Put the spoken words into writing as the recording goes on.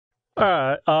All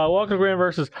right. Welcome to Grand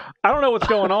Versus. I don't know what's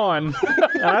going on,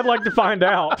 and I'd like to find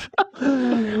out.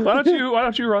 Why don't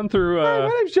you run through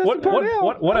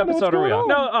what episode are we on?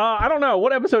 No, I don't know.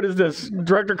 What episode is this?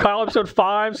 Director Kyle, episode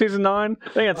 5, season 9? I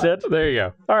think that's it. There you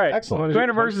go. All right. Excellent.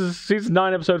 Grand Versus, season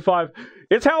 9, episode 5.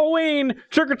 It's Halloween.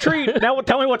 Trick or treat. Now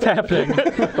tell me what's happening.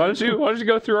 Why don't you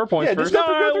go through our points first?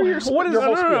 What is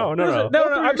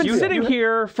No. I've been sitting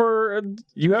here for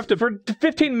You have to for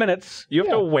 15 minutes. You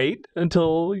have to wait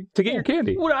to get your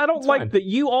candy. Well, I don't like that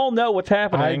you all know what's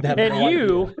happening, have and no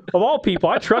you, of all people,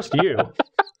 I trust you.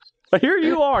 But here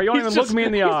you are. You don't even look me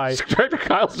in the eye. Director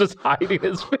Kyle's just hiding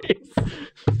his face.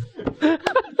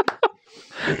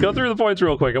 Go through the points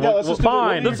real quick.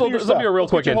 Fine. This will be a real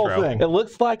quick intro. It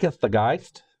looks like it's the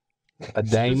Geist, a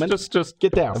Damon. Just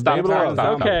Get down. Stop.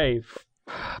 Okay.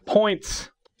 Points.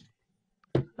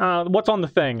 What's on the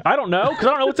thing? I don't know, because I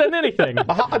don't know what's in anything.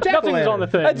 Nothing is on the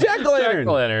thing. A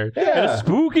jack-o'-lantern. And a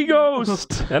spooky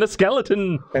ghost. And a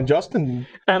skeleton. And Justin.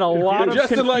 And a lot of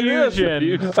Justin like this.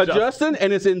 confusion. A Justin,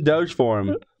 and it's in Doge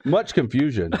form. Much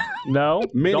confusion. No.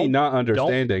 Many not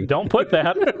understanding. Don't put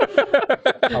that.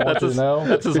 I want you to know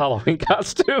That's his Halloween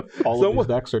costume. all of these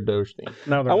decks are Doge themed.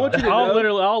 No, I want you to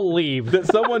know I'll leave. that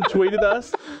someone tweeted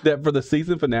us that for the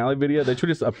season finale video, they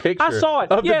tweeted us a picture. I saw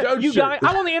it. Of Yeah, the Doge you guys. shirt.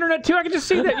 I'm on the internet too. I can just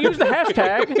see that. Use the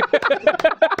hashtag.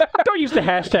 Don't use the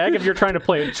hashtag if you're trying to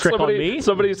play a trick on me.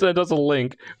 Somebody sent us a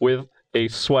link with a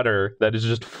sweater that is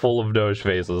just full of Doge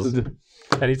faces.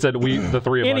 And he said the three of us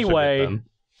should Anyway, get them.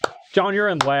 John, you're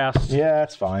in last. Yeah,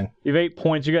 that's fine. You've 8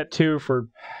 points. You got 2 for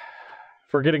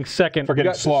getting second. For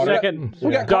getting slaughtered. Second.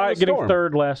 We got caught in the Getting storm.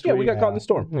 third last Yeah, week. we got caught in the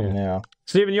storm. Yeah.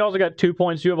 Steven, you also got 2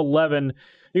 points. You have 11.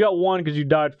 You got 1 because you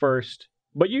died first.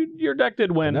 But your deck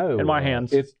did win in my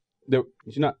hands. It's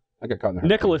not. I got caught in the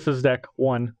Nicholas's deck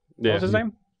won. Yeah. What was his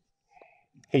name?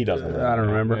 He doesn't. I don't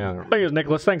remember. Yeah. I think it was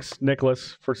Nicholas. Thanks,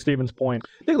 Nicholas, for Steven's point.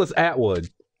 Nicholas Atwood.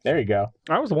 There you go.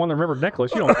 I was the one that remembered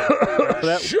Nicholas. You don't for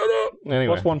that. Shut up. Anyway.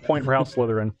 Plus 1 point for House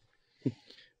Slytherin.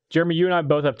 Jeremy, you and I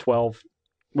both have 12.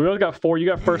 We both got 4. You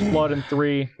got First Blood and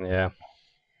 3. Yeah.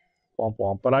 Womp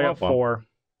womp. But I got Womp womp. 4.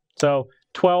 So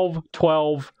 12,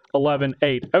 12, 11,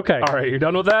 8. Okay. All right, you're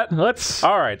done with that? Let's.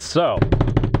 All right, so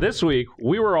this week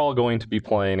we were all going to be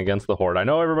playing against the Horde. I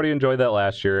know everybody enjoyed that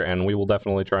last year, and we will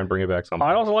definitely try and bring it back sometime.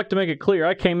 I'd also like to make it clear.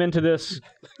 I came into this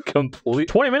Complete.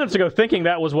 20 minutes ago thinking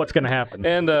that was what's going to happen.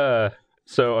 And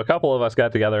so a couple of us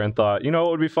got together and thought, you know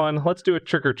what would be fun? Let's do a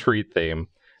trick or treat theme.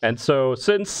 And so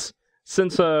since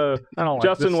I don't like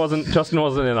Justin this.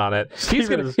 wasn't in on it, he's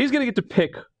gonna get to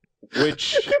pick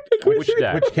which deck. Which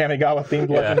Kamigawa themed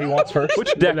legend he wants first.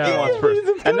 Which deck he wants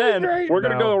first. And then we're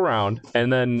going to No. go around,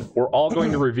 and then we're all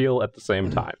going to reveal at the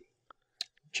same time.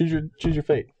 Choose your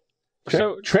fate. Trick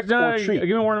or treat.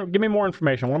 Give me more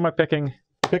information. What am I picking?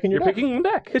 Picking your You're deck. picking a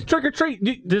deck. It's trick or treat.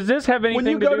 Does this have anything When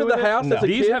you to go do to with the it? house as a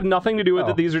These kid, have nothing to do with Oh.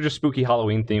 it. These are just spooky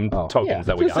Halloween-themed tokens Yeah.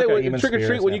 that we just got. say Demon trick or treat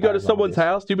spirits, when you go to vampires, someone's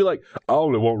zombies. house, you'd be like, I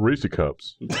only want Reese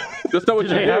cups. That's not what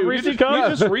Do you they have do. Reese You cups?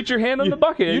 You just reach your hand in the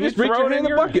bucket. You and just reach throw your it hand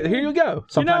in the bucket. Here you go.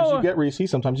 Sometimes know- you get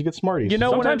Reese, sometimes you get Smarties. You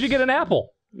know, when Sometimes you get an apple.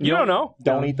 You don't know.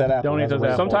 Don't eat that apple. Don't eat It has those way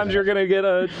apples. more Sometimes in you're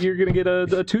it. gonna get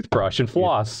a toothbrush and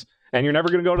floss, and you're never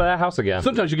gonna go to that house again.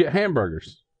 Sometimes you get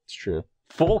hamburgers. It's true.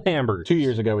 Full hamburgers. 2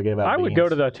 years ago we gave out I would beans. go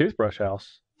to the toothbrush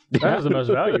house. That has the most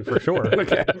value for sure.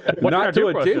 Okay. What kind Not of to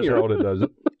a toothbrush is it? 10-year-old, it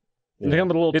doesn't. They come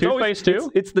with a little It's always- toothpaste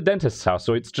too? It's the dentist's house,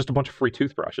 so it's just a bunch of free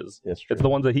toothbrushes. That's true. It's the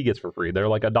ones that he gets for free. They're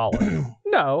like $1.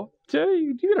 No.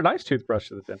 You get a nice toothbrush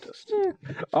to the dentist.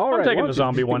 All I'm right, taking why the don't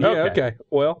zombie you- one. Yeah, Okay. okay.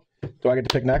 Well, Do I get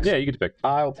to pick next? Yeah, you get to pick.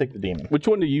 I'll take the demon. which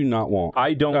one do you not want?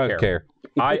 I don't care.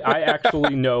 I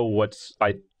actually know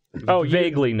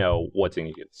vaguely know what's in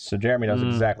you. So Jeremy knows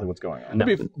exactly what's going on. No.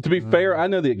 To be fair, I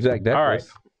know the exact deck All right.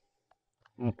 list.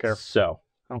 I don't care. So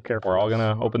I don't care. we're all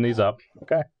gonna open these up.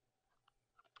 Okay.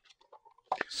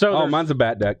 So Oh, there's, mine's a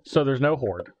bat deck. so there's no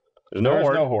horde. There's no There's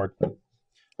horde. no horde.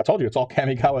 I told you, it's all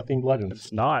Kamigawa themed legends.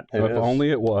 It's not. It If is.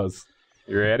 only it was.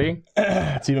 You ready?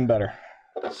 It's even better.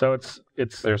 So it's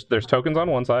There's tokens on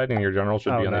one side, and your general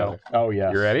should be on the no. other. Oh,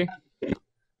 yes. You ready?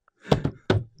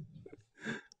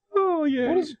 Oh,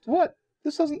 yeah. What?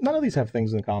 This doesn't. None of these have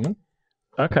things in common.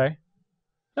 okay.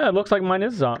 Yeah, it looks like mine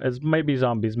is maybe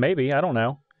zombies. Maybe, I don't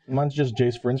know. Mine's just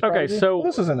Jace Friends. Okay, Prodigy. so- Well,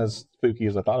 this isn't as spooky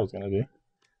as I thought it was going to be.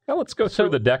 Now let's go through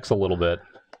the decks a little bit.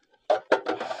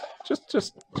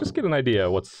 Just get an idea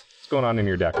of what's going on in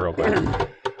your deck real quick.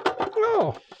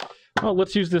 Oh. Well,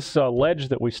 let's use this ledge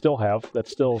that we still have. That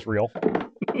still is real.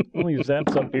 We'll use that.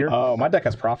 It's up here. Oh, my deck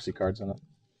has prophecy cards in it.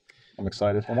 I'm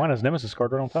excited. Well, mine has Nemesis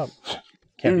card right on top.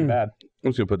 Can't be bad.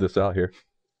 I'm just going to put this out here.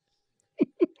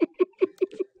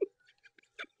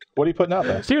 What are you putting out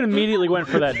there? Steven immediately went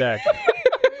for that deck.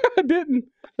 I didn't.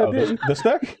 Oh, this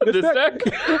deck? This deck?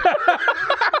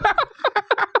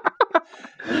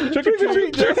 Trick or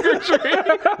treat. Trick or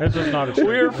treat. This is not a treat.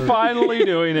 We're finally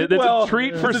doing it. It's Well, a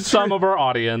treat for some of our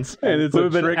audience And it's who a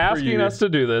have been trick for asking you. us to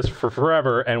do this for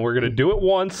forever, and we're going to do it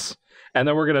once, and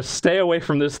then we're going to stay away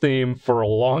from this theme for a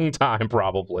long time,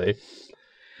 probably.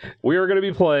 We are going to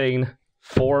be playing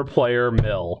 4-player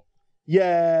mill. Yay!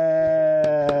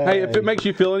 Hey, if it makes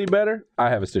you feel any better, I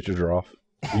have a Stitcher draw off.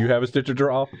 You have a Stitcher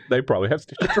draw off. They probably have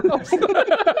Stitcher draw offs.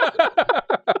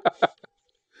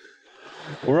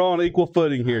 We're on equal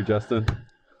footing here, Justin.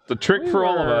 The trick for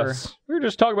all of us. We were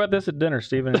just talking about this at dinner,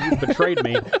 Steven, and you betrayed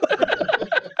me.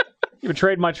 You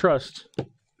betrayed my trust.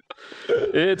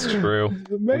 It's true.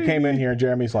 We came in here and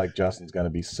Jeremy's like, Justin's going to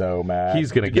be so mad.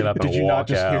 He's going to get up and Did you walk not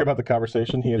just out. hear about the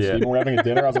conversation he and Yeah. Steven were having at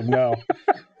dinner? I was like, no.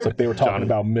 It's like they were talking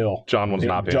about Mill. John was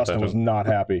not paying Justin was attention. not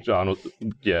happy.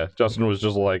 Justin was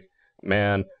just like,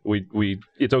 man, we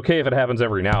it's okay if it happens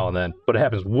every now and then, but it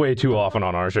happens way too often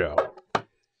on our show.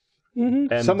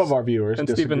 Mm-hmm. And Some of our viewers and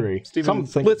disagree. Steven, Some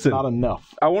think listen. it's not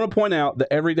enough. I want to point out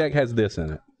that every deck has this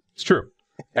in it. it's true.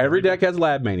 Every deck has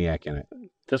Lab Maniac in it.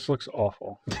 This looks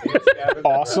awful.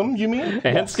 Awesome, you mean?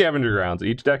 And Yes. scavenger grounds.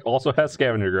 Each deck also has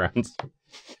scavenger grounds.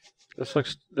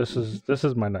 This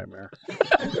is my nightmare.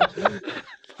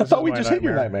 I thought we just hit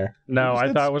your nightmare. No, I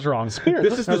thought I was wrong. This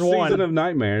is the There's one. season of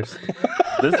nightmares.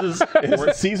 This is It's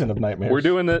the season of nightmares. we're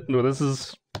doing it. No,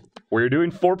 we're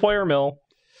doing 4-player mill.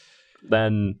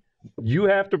 Then you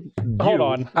have to Hold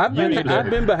on. I've You been need to- I've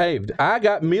been behaved. I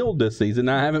got milled this season.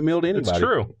 I haven't milled anybody. It's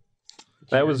true.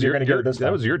 That was You're your, gonna get it this that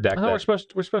time. was your deck. I thought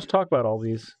we're supposed to talk about all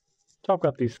these. Talk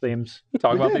about these themes.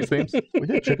 Talk about these themes. We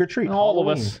did trick or treat. All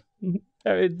of Halloween.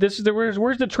 us. This is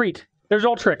where's the treat? There's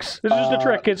all tricks. This is just a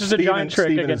trick. It's just a giant trick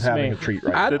Steven against is having me. a treat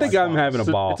right I now. think I'm having a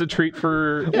ball. It's a treat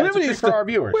for. Yeah, it's a We treat for our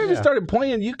viewers. We haven't Yeah. started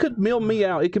playing. You could mill me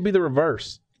out. It could be the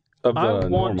reverse of the I want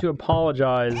normal. to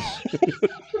apologize.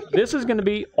 This is going to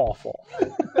be awful.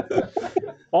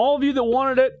 All of you that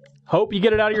wanted it, hope you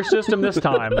get it out of your system this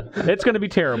time. It's going to be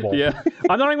terrible. Yeah.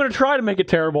 I'm not even going to try to make it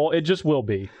terrible. It just will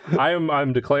be.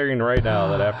 I'm declaring right now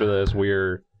that after this we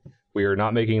are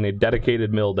not making a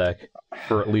dedicated mill deck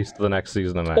for at least the next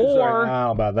season and a half. Or- Sorry, I don't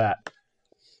know about that.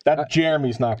 That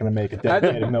Jeremy's not going to make a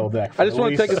dedicated mill deck. For I just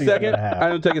want to take a second. I I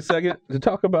want to take a second to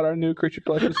talk about our new creature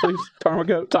collections, please.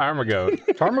 Tarmagoat. Tarmagoat.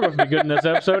 Tarmagoat would be good in this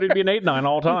episode. He'd be an 8-9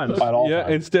 all times. At all Yeah.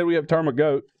 times. Instead, we have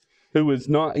Tarmagoat, who is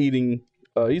not eating.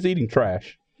 He's eating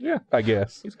trash. Yeah. I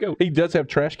guess He's goat. he does have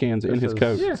trash cans in his is-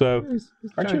 coat. Yeah. So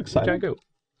Aren't you excited? Giant goat.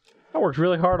 I worked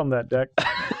really hard on that deck.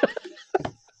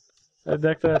 That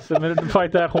deck that I submitted to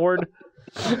fight that horde.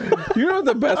 you know what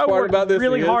the best I part worked about this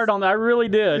really is? hard on that. I really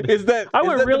did. Is that I is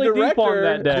went that really the deep on director,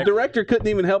 that deck. The director couldn't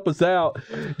even help us out.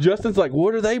 Justin's like,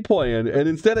 "What are they playing?" And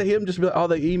instead of him just be like, "Oh,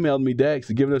 they emailed me decks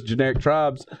and giving us generic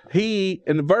tribes," he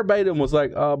and verbatim was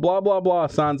like, "Blah blah blah,"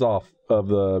 signs off of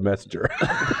the messenger.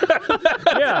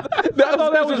 Yeah. I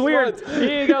thought that was weird.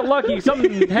 He got lucky.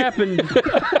 Something happened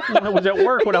when I was at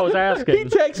work when I was He asking.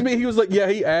 texted me. He was like, "Yeah."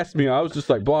 He asked me. I was just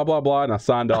like, "Blah blah blah," and I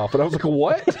signed off. And I was like,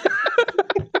 "What?"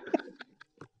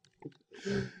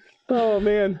 Oh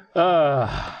man.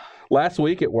 Last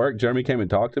week at work, Jeremy came and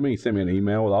talked to me. He sent me an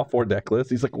email with all 4 deck lists.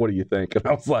 He's like, "What do you think?" And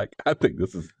I was like, "I think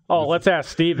this is. Oh, let's ask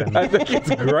Steven. I think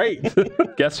it's great."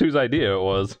 Guess whose idea it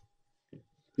was?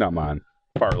 Not mine.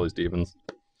 Partly Steven's.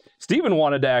 Steven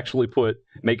wanted to actually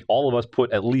make all of us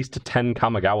put at least 10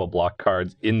 Kamigawa block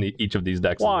cards in each of these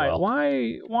decks Why? as well.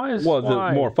 Why is Was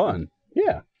why? it more fun?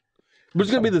 Yeah. But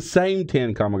it's going to be the same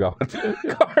 10 Kamigawa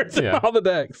cards in Yeah. all the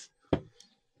decks.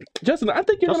 Justin, I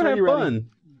think you're Justin, going to are have you ready?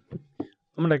 fun.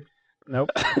 I'm gonna. Nope.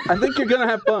 I think you're going to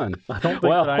have fun. I don't think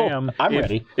Well, that I am. I'm if,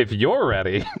 ready. If you're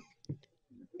ready,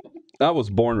 I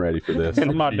was born ready for this.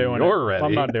 I'm not doing it. You're ready.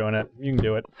 I'm not doing it. You can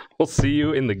do it. we'll see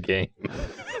you in the game.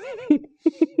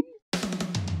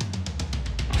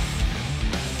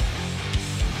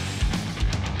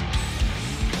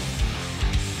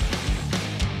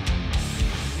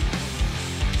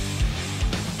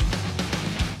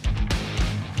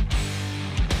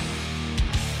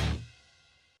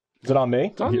 Is it on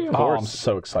me? on you. Of Oh, I'm course.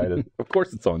 so excited. Of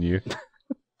course it's on you.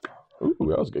 Ooh,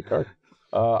 that was a good card.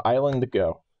 Island to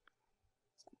go.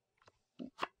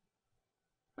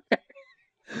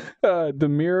 The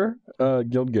mirror,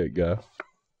 Guildgate go.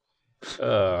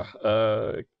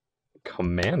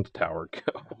 Command tower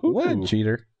go. What,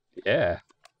 cheater? Yeah.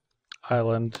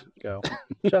 Island, go.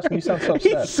 Justin, you sound so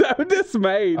He's upset. so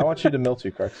dismayed. I want you to mill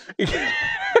 2 cards. And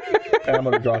I'm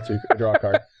going to draw a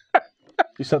card.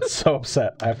 You sound so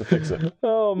upset. I have to fix it.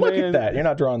 Oh, Look man. at that. You're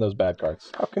not drawing those bad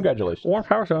cards. Oh, congratulations. Warm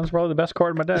Power Stone is probably the best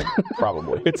card in my deck.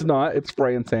 Probably. It's not. It's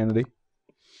Frey Insanity.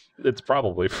 It's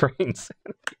probably frames.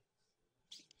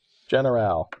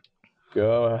 General,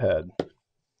 go ahead.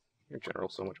 Your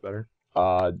general's so much better.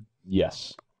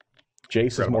 Yes. Jace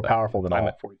is Forgot more about that. powerful than I'm all.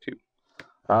 at 42.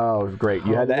 Oh, great.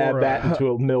 You had to add that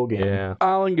into a mill game. Yeah.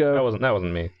 Island go. That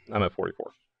wasn't me. I'm at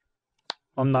 44.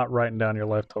 I'm not writing down your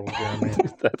life total, Jeremy.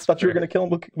 That's I thought you were fair. going to kill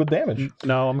him with damage.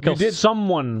 No, I'm gonna kill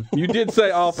someone. You did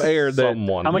say off air that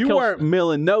Someone. I'm a you kill- weren't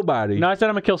milling nobody. No, I said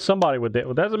I'm gonna kill somebody with it.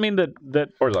 Well, that doesn't mean that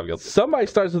Or is that guilty? Somebody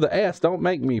starts with the S. Don't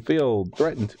make me feel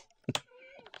threatened.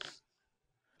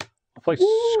 I'll play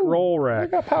Scroll Look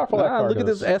Rack. how powerful that card Look at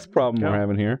is. this S problem Yeah. we're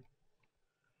having here.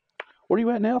 What are you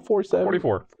at now? 47?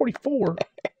 44. 44.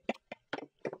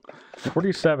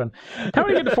 47. How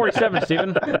do you get to 47,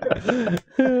 Steven?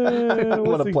 I'm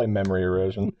going to play memory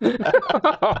erosion.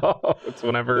 It's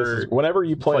whenever Whenever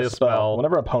you play a spell,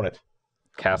 whenever an opponent,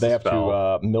 cast they a have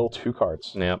spell. to mill 2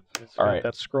 cards. Yep. All right.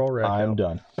 That's Scroll Rack. I'm out.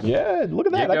 done. Yeah, look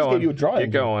at that. Get I just going. gave you a drawing.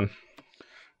 Get going.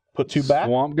 Put 2 back,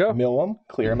 Swamp go. mill them,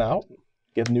 clear them out,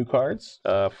 get new cards.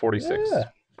 46. Yeah.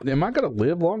 Am I going to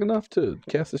live long enough to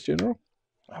cast this general?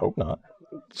 I hope not.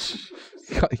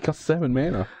 He costs 7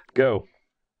 mana. Go.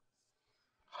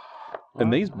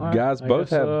 And these All right, guys I both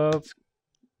guess, have.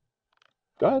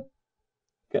 Go ahead.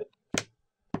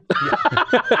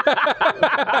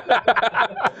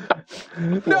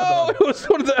 No, it was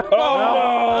one of the.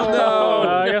 Oh, no.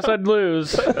 I guess I'd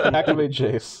lose. Activate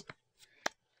Jace.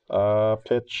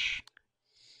 Pitch.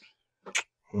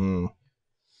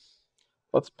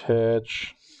 Let's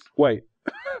pitch. Wait.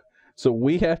 So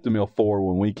we have to mill 4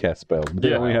 when we cast spells. But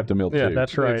then Yeah. we have to mill 2. Yeah,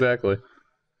 that's right. Exactly.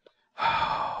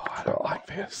 I don't like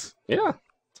this. Yeah.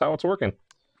 That's how it's working.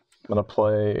 I'm going to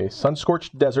play a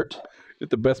Sunscorched Desert.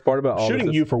 The best part about all Shooting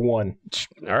this, you for 1.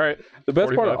 All right. the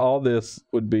best part of 45. all this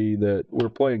would be that we're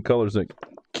playing colors that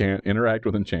can't interact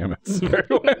with enchantments very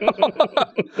well.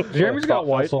 Jeremy's got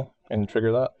white. Vessel and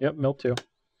trigger that. Yep, Mill 2.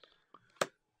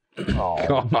 Oh,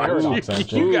 God, Paradox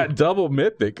Engine. you got double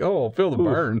mythic. Oh, feel the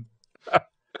burn.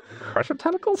 Pressure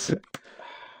tentacles?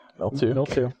 Mill 2. Mill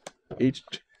 2. Each.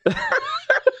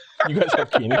 You guys have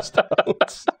Keening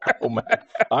Stones. Oh, man.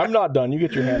 I'm not done. You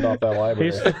get your hand off that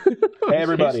library. He's, Hey,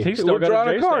 everybody. he's still We're got drawing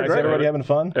a Jace card, deck. Is right? everybody having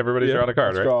fun? Everybody's Yeah. drawing a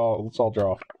card, Let's right? draw. Let's all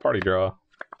draw. Party draw.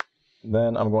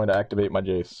 Then I'm going to activate my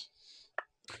Jace.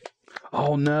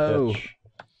 Oh, no. Pitch.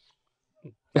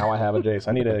 Now I have a Jace.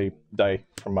 I need a die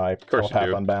from my course you Telepath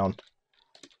do. Unbound,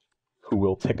 who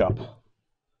will tick up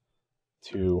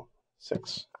to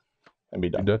 6 and be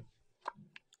You done. done?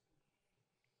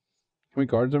 How many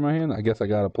cards are in my hand? I guess I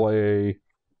got to play.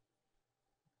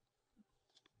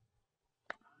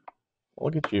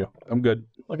 Look at you. I'm good.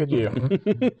 Look at you. land.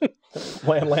 You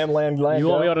won't be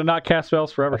go. able to not cast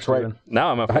spells forever, That's right. Steven.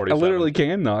 Now I'm at I 47. literally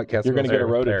cannot cast. You're gonna spells. get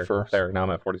eroded there, first. There. Now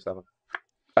I'm at 47.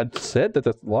 I said that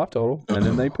that's the life total, and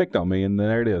then they picked on me, and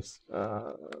there it is.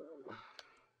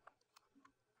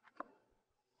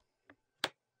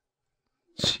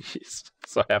 Jeez.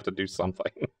 So I have to do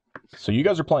something. So you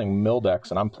guys are playing Mill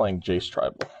decks, and I'm playing Jace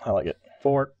Tribal. I like it.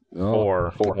 4. Oh,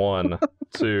 4. 1,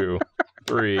 2,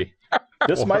 3.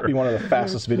 This might be one of the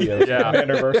fastest videos Yeah. in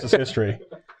Commander versus history.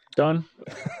 Done.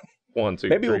 1, 2,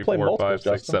 Maybe 3, we'll play 4, multiples, 5,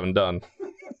 6, Justin. 7. Done.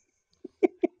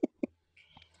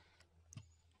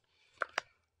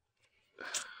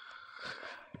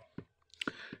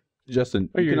 Justin,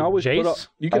 Are you you can always put. Jace?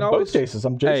 You I can have always. both Jaces.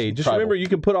 I'm Jace. Hey, just remember you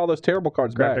can put all those terrible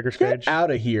cards back. Gravedigger's Get Cage.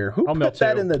 out of here. Who I'll mill put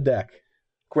that 2. in the deck?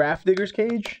 Graph Digger's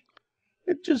Cage?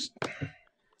 It just...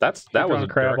 That Keep was on a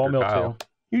crab. I'll Director mill Kyle.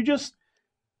 2. You just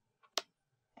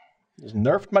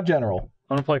nerfed my general.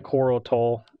 I'm going to play Coral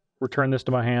Atoll. Return this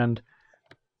to my hand.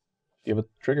 Do you have a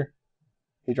trigger?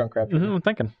 He drunk crab trigger. I'm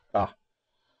thinking.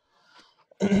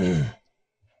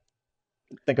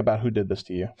 Think about who did this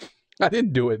to you. I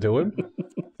didn't do it to him.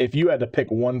 If you had to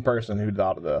pick one person who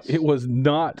thought of this. It was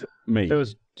not me. It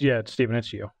was, yeah, Steven,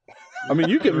 it's you. I mean,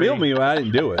 you can mill me, but I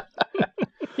didn't do it.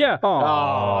 Yeah.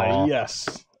 Ah,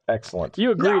 yes. Excellent.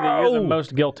 You agree that you're the No!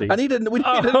 most guilty. We need another one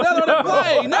to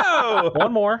play. No.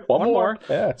 One more. One more.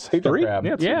 Yeah, it's Hadron Three? Crab.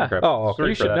 Yeah, it's Yeah. Crab. Oh, Three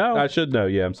you for should that. know. I should know.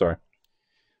 Yeah, I'm sorry.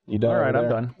 You done? All right, over I'm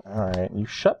there? done. All right. You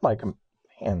shut my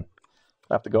man.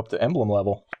 I have to go up to emblem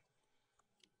level.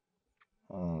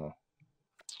 All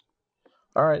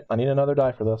right. I need another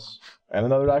die for this. And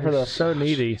another die for this. So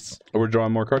needy. We're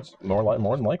drawing more cards. More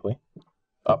than likely.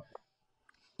 Up.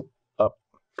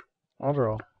 I'll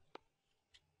draw.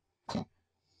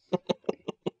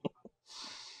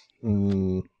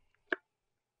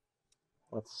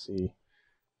 Let's see.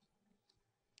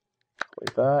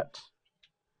 Play that.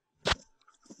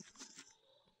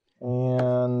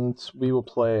 And we will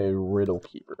play Riddle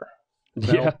Keeper.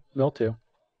 Yeah. Mill 2.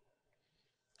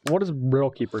 What does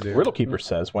Riddle Keeper do? Riddle Keeper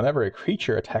says whenever a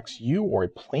creature attacks you or a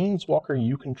planeswalker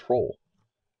you control,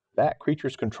 that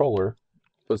creature's controller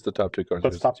Puts the top 2 cards.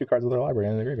 puts the top 2 cards of their library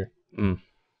in the graveyard. Mm.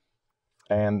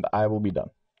 And I will be done.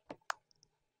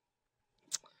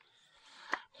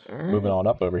 Alright. Moving on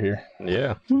up over here.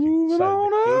 Yeah. Moving Decided to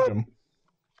on cage up. 'em.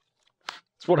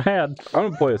 That's what I had. I'm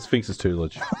gonna play a Sphinx's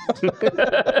Tutelage.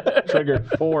 Triggered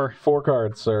 4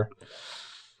 cards, sir.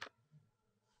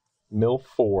 Mill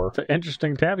 4. It's an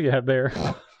interesting tab you have there.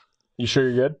 You sure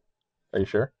you're good? Are you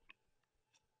sure?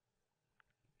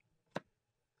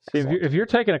 See, if you're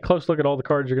taking a close look at all the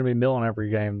cards you're going to be milling every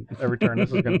game, every turn,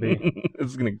 this is going to be...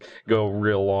 This is gonna go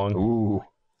real long. Ooh.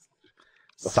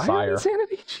 The Sire Sire.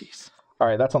 Insanity? Jeez. All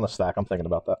right, that's on the stack. I'm thinking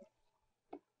about that.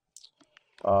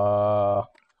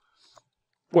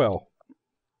 Well,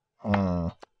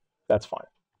 That's fine.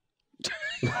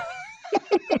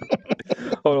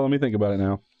 hold on, let me think about it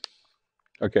now.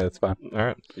 Okay, that's fine. All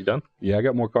right, you done? Yeah, I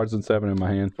got more cards than 7 in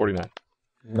my hand. 49.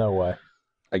 No way.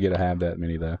 I get to have that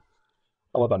many though.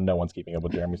 I love how no one's keeping up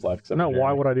with Jeremy's life except No, for why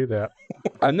Jeremy. would I do that?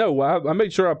 I know. I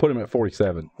made sure I put him at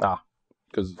 47.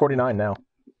 Because 49 now.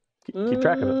 Keep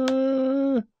track of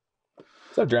it.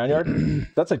 Is that a Drown Yard?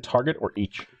 That's a target or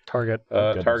each? Target.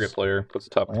 goodness. Target player puts the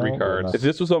top 3 Oh, cards. goodness. if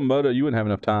this was on Moto, you wouldn't have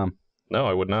enough time. No,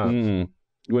 I would not. You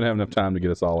wouldn't have enough time to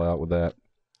get us all out with that.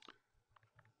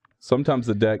 Sometimes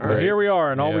the deck. All right. Here we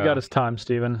are, and all we Yeah. got is time,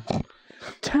 Steven.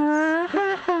 Time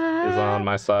Is on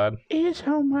my side. is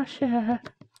on my side.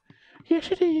 Yes,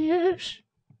 it is.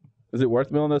 Is it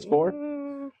worth milling those 4?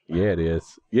 Yeah, it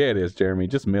is. Yeah, it is, Jeremy.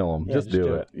 Just mill them. Yeah, just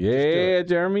do it. Yeah, it.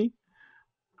 Jeremy.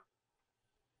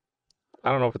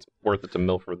 I don't know if it's worth it to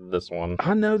mill for this one.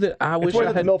 I know that I It's wish worth I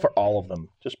it to had. mill for all of them.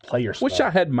 Just play your Wish spell.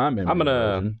 I had my memory. I'm gonna-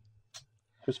 version.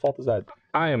 Whose fault is that?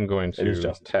 I am going It is to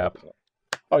Justin's tap. fault.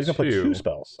 Oh, he's going to play 2 2.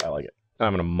 spells. I like it.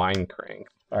 I'm going to Mind Crank.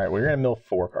 All right, we're going to mill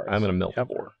 4 cards. I'm going to mill Yep.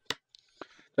 4.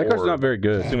 That card's Or- not very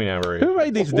good. Assuming I have a Who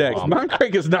made these decks?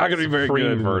 Mindcrank is not going to be very Supreme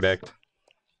good in this- verdict.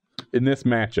 in this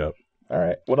matchup. All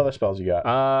right, what other spells you got?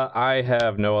 I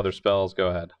have no other spells. Go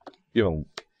ahead. You know,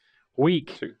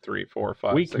 Weak. 2, 3, 4,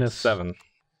 5, Weakness. 6, 7.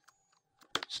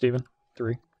 Steven.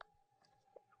 3.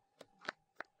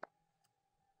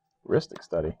 Heuristic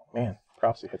Study. Man,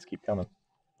 prophecy hits keep coming.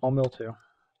 I'll mill 2.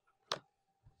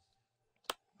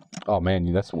 oh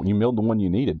man, that's you milled the one you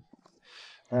needed.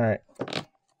 All right,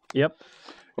 Yep.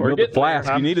 You milled the getting flask.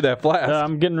 there. You needed that flask.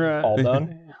 I'm getting all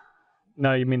done?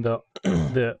 No, you mean the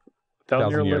the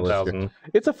Thousand year elixir. elixir. 1,000.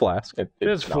 It's a flask. It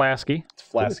is not. flasky. It's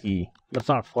flasky. That's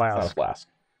not a It's not a flask. flask.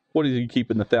 What are you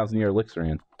keeping the 1,000-year elixir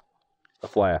in? A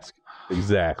flask.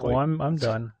 Exactly. Well, I'm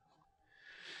done.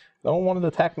 No one wanted to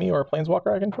attack me or a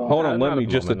planeswalker I control? Hold on, Not let at me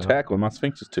the just moment, no. attack with my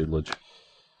Sphinx's Tutelage.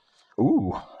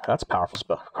 Ooh, that's a powerful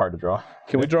spell card to draw.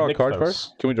 Can we draw a Nick card Foss.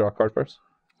 first? Can we draw a card first?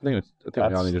 I think we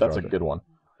all need to That's draw a good one.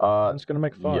 I'm just gonna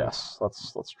make fun. Yes,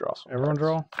 let's draw some. Everyone cards.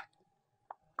 draw.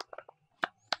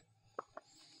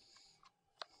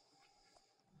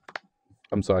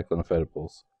 I'm cycling a Fed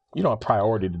Pulse. You don't have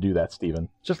priority to do that, Steven.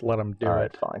 Just let them do All right,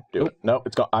 it. fine. Do it. No,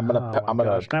 it's going. I'm Oh gonna. my I'm gonna.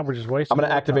 gosh, now we're just wasting. I'm gonna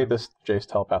more activate time. this Jace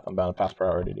Telepath. I'm bound to pass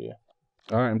priority to you.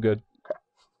 All right, I'm good.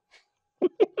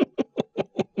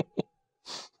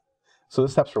 So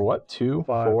this steps for what? 2,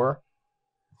 5. 4,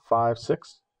 5,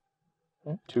 6.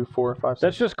 2, 4, 5, 6.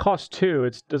 That's just cost 2.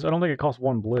 I don't think it costs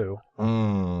 1 blue.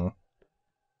 Only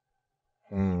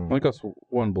costs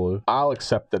 1 blue. I'll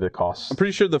accept that it costs. I'm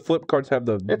pretty sure the flip cards have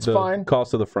the It's the fine.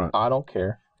 cost of the front. I don't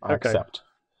care. I Okay. accept.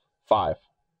 5. Let's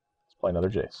play another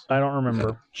Jace. I don't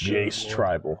remember. Jace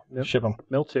Tribal. Yep. Ship him.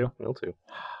 Mill 2. Mill 2. I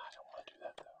don't want to do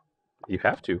that though. You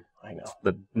have to. I know.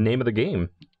 The name of the game.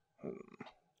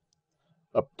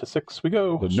 Up to 6 we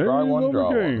go. The Scry name 1, of the draw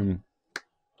 1. game.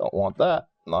 Don't want that.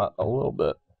 Not a little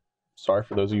bit. Sorry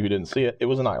for those of you who didn't see it. It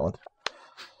was an island.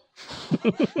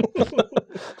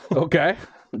 Okay.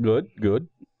 Good.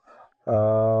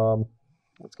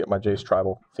 Let's get my Jace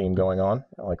Tribal theme going on.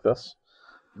 I like this.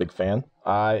 Big fan.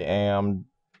 I am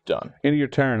done. End of your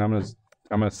turn. I'm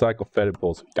gonna cycle Fed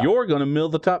Pulse. Got it. You're gonna mill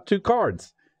the top 2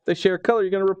 cards. They share color.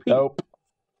 You're gonna repeat. Nope.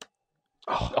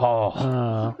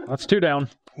 That's 2 down.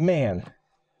 Man.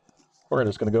 We're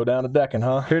just going to go down to decking,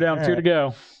 huh? 2 down, All 2 right. to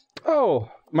go.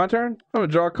 Oh, my turn. I'm gonna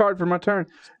draw a card for my turn.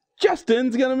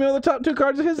 Justin's gonna mill the top 2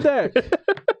 cards of his deck.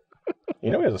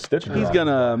 You know he has a Stitch He's draw.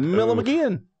 gonna mill them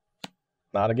again.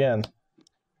 Not again.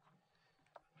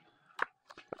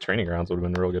 Training Grounds would have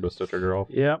been real good with Stitcher Draw.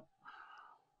 Yep.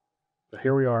 But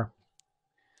here we are.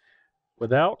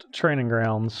 Without training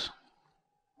grounds.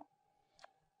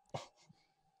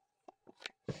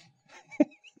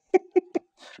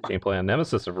 Gameplay on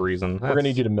Nemesis of Reason. We're going to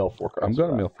need you to mill 4 cards. I'm gonna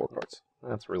for that. mill 4 cards.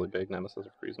 That's really big. Nemesis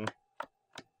of Reason.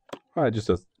 All right, just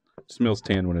mills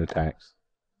 10 when it attacks.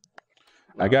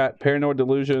 I got Paranoid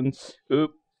Delusions.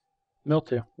 Oop. Mill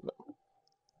 2.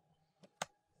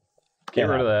 Get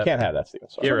rid of that. Can't have that, Steven.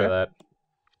 Sorry. Get rid of that.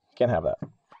 Can't have that.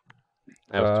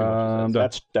 That was too much. I'm done.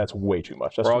 That's way too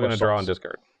much. That's We're all too going to much draw sauce. and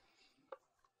discard.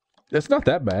 It's not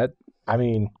that bad. I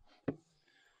mean,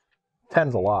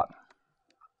 10's a lot.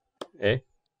 Eh?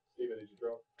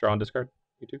 Draw and discard.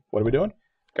 You two. What are we doing?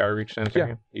 Guy reach ends Yeah.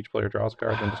 hand. Each player draws a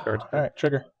card, then discards. All right,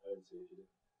 trigger.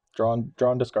 Draw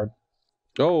and discard.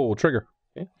 Oh, trigger.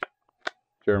 Yeah.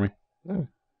 Jeremy.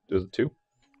 Does it 2?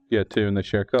 Yeah, 2, and they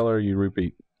share color. You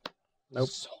repeat. Nope.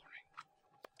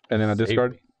 And then I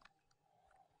discard.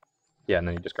 Yeah, and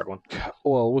then you discard 1.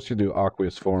 Well, we should do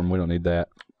aqueous form. We don't need that.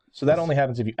 So that only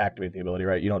happens if you activate the ability,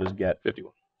 right? You don't just get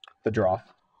 51. the draw.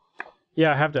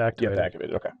 Yeah, I have to You activate have to it. activate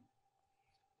it. Okay.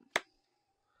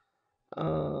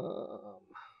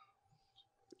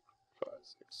 5,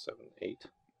 6, 7, 8.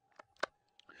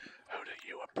 Who do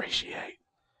you appreciate?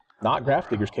 Not Graph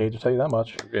Digger's Cage, I'll tell you that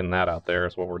much. Getting that out there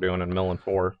is what we're doing in Mill and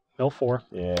 4. Mill 4.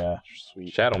 Yeah,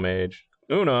 sweet. Shadow Mage.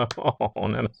 Una. Oh,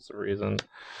 Nemesis of Reason.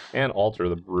 And Alter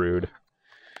the Brood.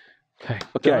 Okay.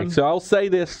 Okay, Done. so I'll say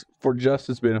this for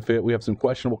Justin's benefit. We have some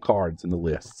questionable cards in the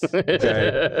lists.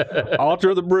 Okay.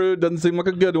 Altar of the Brood doesn't seem like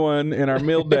a good one. In our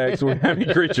mill decks, we have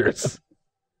any creatures.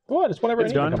 What? It's whenever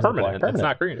It's anything gone comes into play. permanent. It's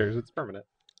not creatures, it's permanent.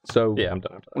 So Yeah, I'm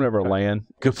done. whenever a land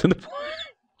goes into play.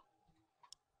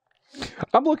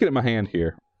 I'm looking at my hand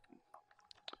here.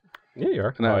 Yeah, you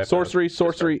are. And Oh, I I have to sorcery,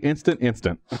 discard. sorcery, instant.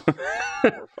 4,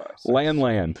 5, 6.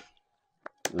 Land.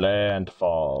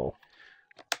 Landfall.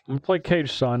 I'm going to play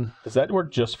Cage Sun. Does that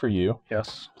work just for you?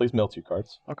 Yes. Please mill 2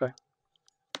 cards. Okay.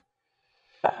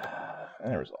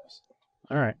 And it resolves.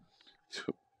 All right.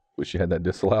 Wish you had that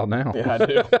disallowed now. Yeah, I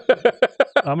do.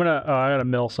 I'm going to, I got to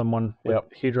mill someone with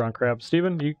Yep. Hedron Crab.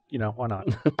 Steven, you know, why not?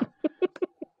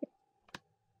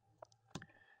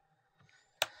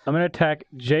 I'm going to attack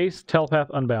Jace, Telepath,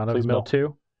 Unbound. I have Please a mill mill.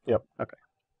 2. Yep. Okay.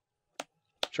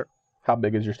 Sure. How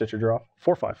big is your Stitcher draw?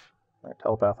 4/5. All right,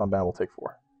 Telepath Unbound will take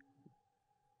 4.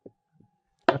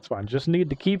 That's fine. Just need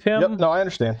to keep him Yep, no, I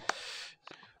understand.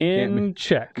 in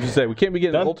check. You say we can't be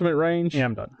getting Done? ultimate range. Yeah,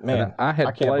 I'm done. Man, And I had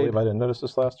I can't played. believe I didn't notice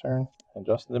this last turn, and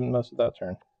Justin didn't notice it that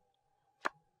turn.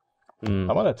 Hmm.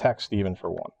 I'm going to attack Steven for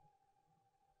 1.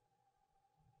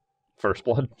 First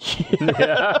Blood.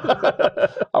 Yeah.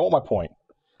 I want my point.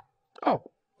 Oh,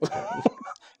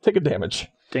 Take a damage.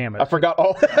 Damn I it. forgot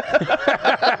all.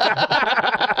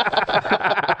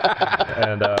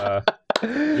 And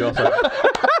you also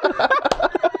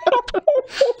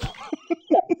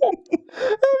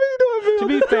To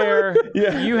be fair,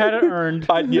 Yeah. you had it earned.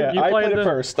 I You played played it the-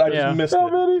 first. I yeah. just missed How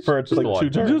it many? for just like one. 2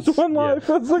 turns. just one Yeah. life.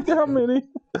 That's like how many?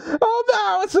 Oh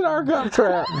no, it's an Argon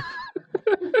trap.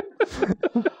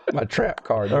 My trap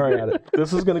card. All I right, got it.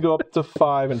 this is going to go up to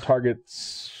 5 and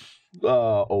targets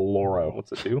Oloro.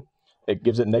 what's it do? It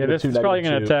gives it Yeah, negative this 2, is probably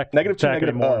negative going to 2, attack negative 2, attack it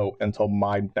negative more. 0 until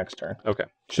my next turn. Okay.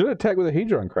 Should have attacked with a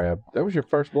Hedron Crab. That was your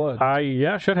first blood.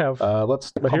 Yeah, should have.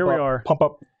 Let's. But here we are. Pump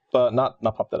up. Not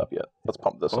pump that up yet. Let's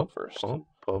pump this up first.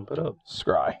 Pump it up.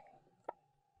 Scry.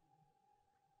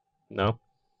 No.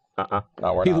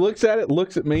 No, we're He not. looks at it,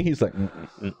 looks at me. He's like,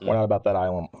 We're not about that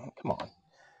island. Come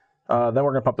on. Then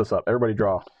we're gonna pump this up. Everybody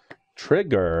draw.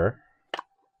 trigger.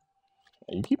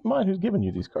 You keep in mind who's giving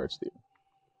you these cards, Steve.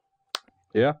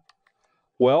 Yeah.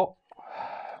 Well,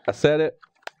 I said it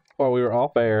while we were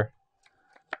off air.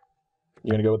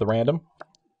 You gonna go with the random?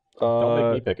 Don't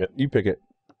make me pick it. You pick it.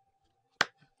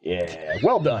 Yeah.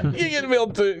 Well done. You get mill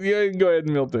 2. Yeah, go ahead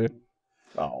and mill 2.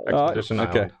 Oh, Expedition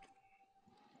okay. Island.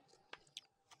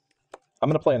 I'm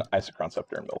gonna play an Isochron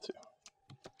Scepter in mill 2.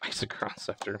 Isochron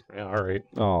Scepter. Yeah, all right.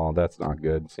 Oh, that's not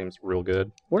good. Seems real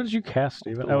good. What did you cast,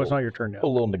 Steven? Oh, it's not your turn yet. Put a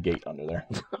little negate under there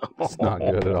in It's not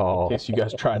good at all. case you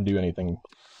guys try and do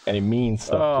any mean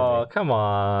stuff Oh, to come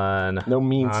on. me. No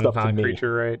mean stuff to me.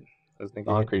 Non-creature, right? I was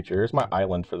thinking. Non-creature. Here's my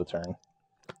island for the turn.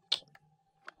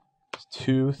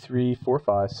 2, 3, 4,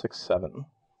 5, 6, 7.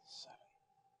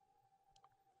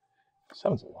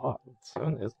 7's a lot.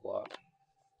 7 is a lot.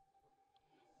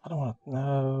 I don't want to.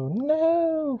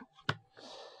 No.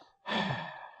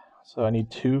 So I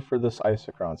need 2 for this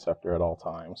Isochron Scepter at all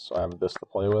times. So I have this to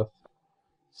play with.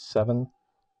 7.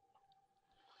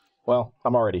 Well,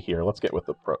 I'm already here. Let's get with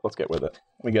it. Let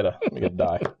me get a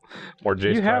die. More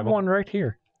Jace You have Tribal. one right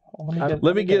here. Well,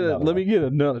 Let me get another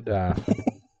another die.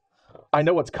 I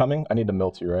know what's coming. I need to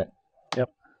mill 2, right? Yep.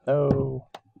 No.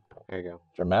 There you go.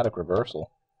 Dramatic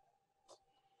reversal.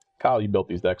 Kyle, you built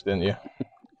these decks, didn't you?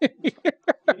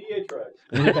 EDH tracks.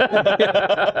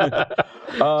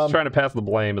 He's trying to pass the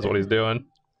blame, is what he's doing.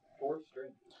 4 string.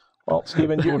 Well,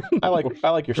 Steven, I like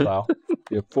your style.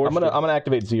 Yeah, I'm gonna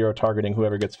activate 0, targeting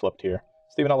whoever gets flipped here.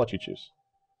 Steven, I'll let you choose.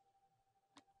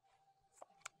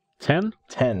 10?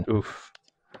 10. Oof.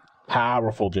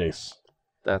 Powerful Jace.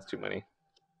 That's too many.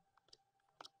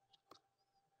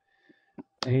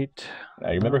 8. Now,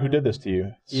 you remember who did this to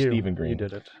you? Stephen Green. You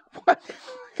did it.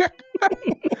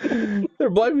 They're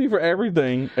blaming me for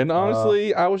everything. And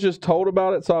honestly, I was just told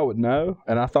about it so I would know.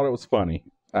 And I thought it was funny.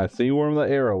 I see where the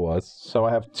arrow was. So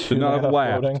I have 2 Should not mana have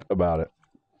laughed floating, about it.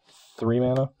 3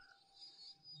 mana.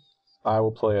 I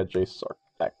will play a Jace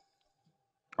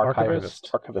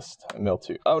Archivist. Mill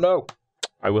 2. Oh, no.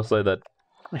 I will say that.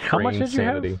 How much did you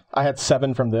sanity. have? I had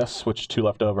 7 from this, which 2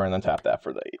 left over, and then tapped that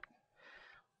for the 8.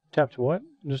 Tapped what?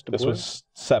 Just a This blue? was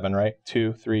 7, right?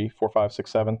 2, 3, 4, 5,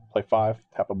 6, 7. Play 5.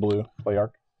 Tap a blue. Play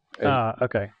Arc.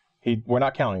 Okay. We're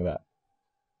not counting that.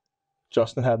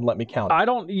 Justin hadn't let me count it. I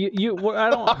don't. I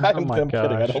don't. I'm Oh my kidding.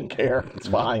 I gosh. don't care. It's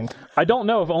fine. I don't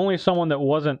know if only someone that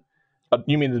wasn't.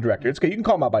 You mean the director? It's okay. You can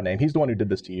call him out by name. He's the one who did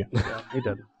this to you. He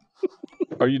did.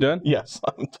 Are you done? Yes.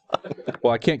 I'm done.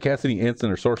 Well, I can't cast any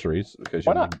instant or sorceries because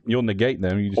Why not? you'll negate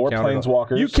them. You just Or counted on-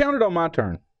 Planeswalkers. You counted on my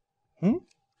turn.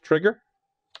 Trigger?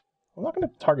 I'm not going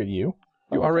to target you.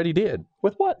 You already did.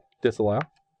 With what? Disallow.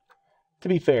 To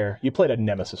be fair, you played a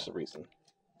Nemesis reason.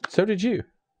 So did you,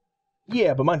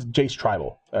 Yeah, but mine's Jace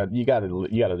Tribal. You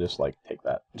gotta just like take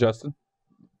that. Justin.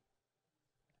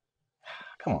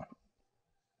 Come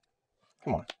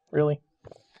on. Really?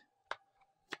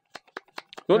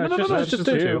 No, Yeah, it's just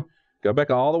two. Go back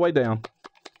all the way down.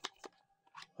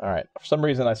 All right. For some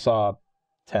reason, I saw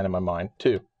 10 in my mind.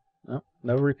 2. No,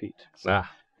 no repeat.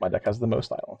 Ah, My deck has the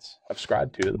most islands. I've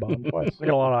scribed 2 to the bottom twice. We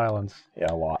got a lot of islands. Yeah,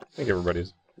 a lot. I think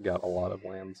everybody's got a lot of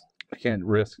lands. I can't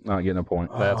risk not getting a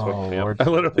point. That's what. Oh, Yeah. Lord. I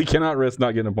literally cannot risk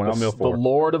not getting a point. I'll mill The 4.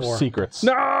 Lord of 4. Secrets.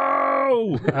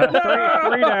 No!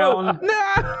 Three down.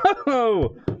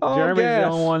 No! Oh, Jeremy's gas. the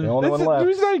only one. The only This one is, left. the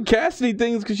reason I didn't cast any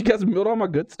things because you guys milled all my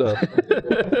good stuff.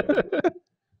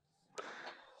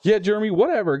 Yeah, Jeremy,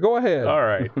 whatever. Go ahead. All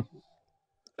right.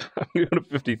 I'm going to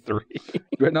 53. You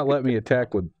better not let me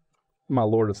attack with my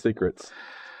Lord of Secrets.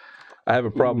 I have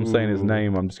a problem saying his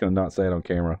name. I'm just going to not say it on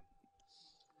camera.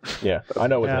 Yeah, I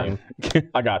know his Yeah. name.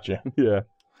 I got you. Yeah.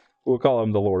 We'll call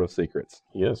him the Lord of Secrets.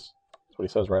 He is. That's what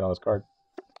he says right on his card.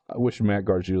 I wish Matt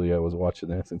Gargiulo was watching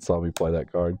this and saw me play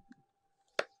that card.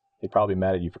 He'd probably be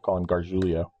mad at you for calling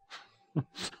Gargiulio.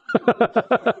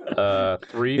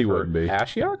 3 He for wouldn't be.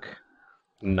 Ashiok?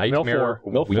 Nightmare.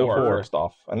 Mill 4 Mill four. first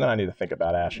off, and then I need to think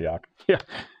about Ashiok.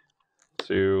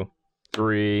 2,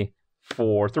 3,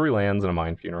 4. 3 lands and a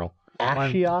Mind Funeral.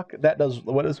 Ashiok? That does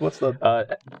what's the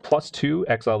 +2,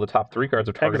 exile the top 3 cards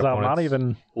of target Exile, opponent's not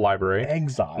even library.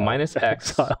 exile? Minus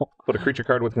X. exile. Put a creature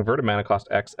card with converted mana cost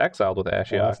X exiled with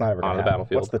Ashiok Well, that's not ever on gonna the happen.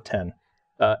 battlefield. What's the 10?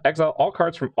 Exile all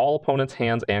cards from all opponents'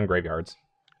 hands and graveyards.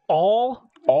 All.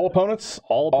 All opponents?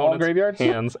 All opponents' graveyards?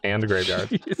 hands and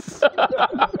graveyards.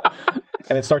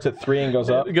 And it starts at 3 and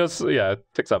goes up? It goes, yeah, it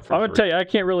ticks up. I'm From gonna tell you, I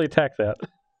can't really attack that.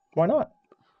 Why not?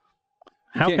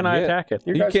 How can't can I get- attack it?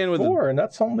 Your You guy's can with 4, and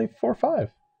that's only 4 or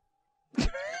 5.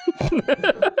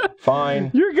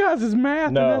 Fine. Your guys' is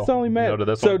math, No. and that's only math. No to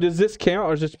this So one. does this count,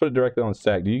 or just put it directly on the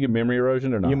stack? Do you get memory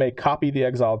erosion or not? You may copy the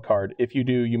exiled card. If you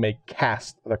do, you may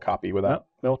cast the copy without.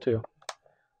 Mill 2.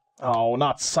 Oh,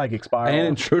 not Psychic Spiral. and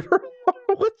intruder.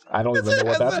 What? I don't even know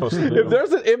what that's supposed to do. If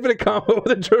there's an infinite combo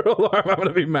with intruder alarm, I'm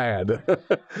gonna be mad. All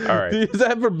right. Is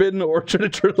that Forbidden Orchard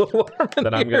intruder alarm? in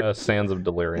Then I'm here? going to Sands of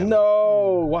Delirium.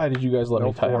 No! Why did you guys let me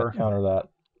No 4. counter that?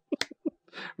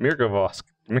 Mirko Vosk,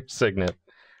 Mir Signet,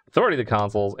 Authority of the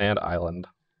Consuls, and Island.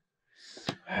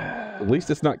 At least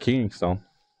it's not Kingstone.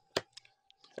 I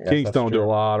guess Kingstone that's do a true.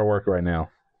 lot of work right now.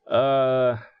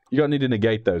 Uh, You're gonna need to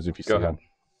negate those if you Go see ahead. them.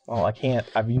 Oh, I can't.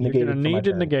 I've You're negated gonna for my need to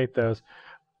turn. negate those.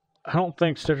 I don't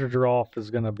think Stitcher Draw Off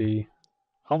is gonna be.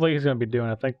 I don't think he's gonna be doing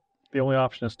it. I think the only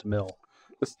option is to mill.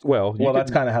 Well, Well, that's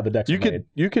kind of how the deck's you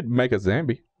made. could make a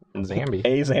zombie. Zambi.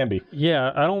 A Zambi.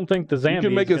 Yeah, I don't think the Zambi. You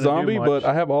can make a zombie, but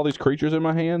I have all these creatures in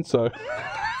my hand, so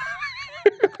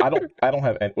I don't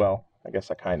have any, well, I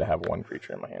guess I kind of have one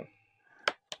creature in my hand.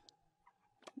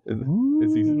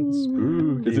 is he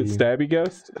spooky? Is it Stabby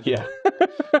Ghost? Yeah.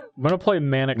 I'm gonna play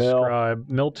Manic Mill. Scribe.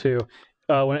 Mill 2.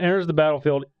 When it enters the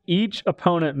battlefield, each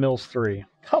opponent mills 3.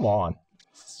 Come on. Do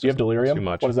you have Delirium? too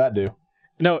much. What does that do?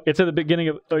 No, it's at the beginning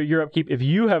of your upkeep. If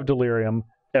you have Delirium,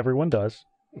 everyone does.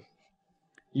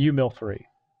 You mill 3,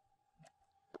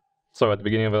 So at the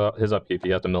beginning of his upkeep,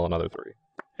 he has to mill another 3.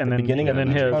 and then Beginning and of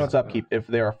then each his. opponent's upkeep, if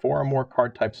there are 4 or more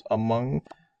card types among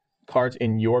cards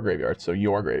in your graveyard, so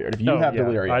your graveyard. If you Oh, have yeah,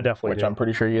 Delirium, I definitely which do. I'm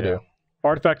pretty sure you do.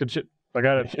 Artifact and shit. I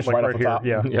got it Just like right right, off the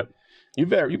here. top. Yeah. Yep. You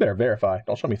better verify.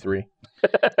 Don't show me 3.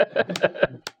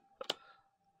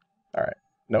 All right.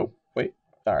 Nope. Wait.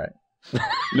 All right.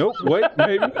 Nope. Wait,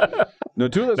 maybe. No,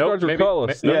 2 of those Nope, cards were maybe.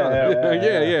 colorless.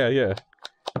 Yeah, yeah.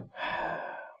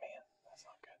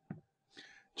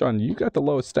 John, you got the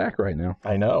lowest stack right now,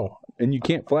 I know. and you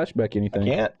can't flashback anything.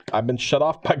 Can't. I've been shut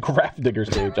off by Gravedigger's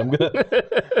Cage. I'm gonna.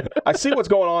 I see what's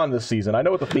going on this season. I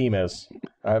know what the theme is.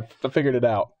 I've figured it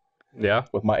out Yeah.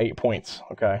 with my 8 points.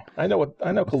 Okay. I know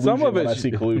collusion Some of when I it's-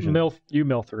 see collusion. You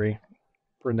mill 3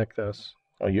 for Nick this.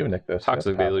 Oh, you nicked this.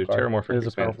 Toxic That's a Deluge, powerful card. Terramorphic It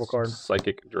is a powerful Expanse, card.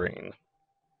 Psychic Drain.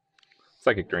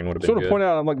 Psychic Drain would have been Sort of good. point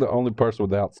out I'm like the only person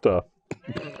without stuff.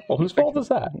 Well, whose fault is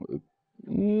that?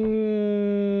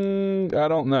 I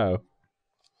don't know.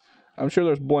 I'm sure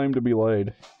there's blame to be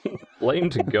laid. Blame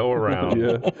to go around.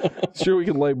 Yeah, sure we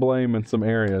can lay blame in some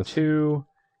areas. 2,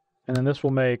 and then this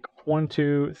will make 1,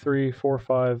 2, 3, 4,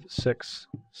 5, 6,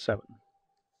 7.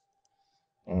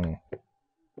 It's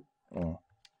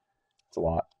a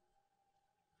lot.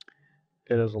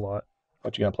 It is a lot.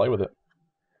 What you gonna play with it?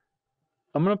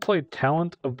 I'm gonna play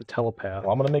Talent of the Telepath,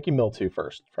 Well, I'm gonna make you mill 2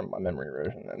 first from my memory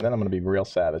erosion, and then I'm gonna be real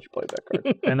sad that you played that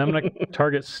card. and I'm gonna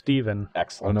target Steven. I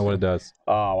Excellent. don't know what it does.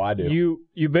 Oh, I do.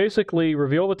 You basically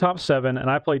reveal the top 7, and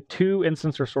I play 2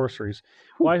 instants or sorceries.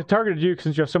 Well, I targeted you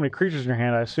since you have so many creatures in your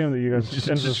hand. I assume that you have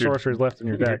instants and sorceries left in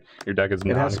your deck. Your deck is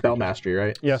It has spell mastery,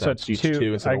 right? Yeah, so it's each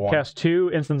 2. instead I of 1. cast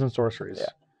 2 instants and sorceries. Yeah.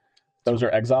 Those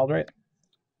are exiled, right?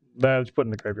 That is put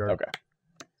in the graveyard. Okay.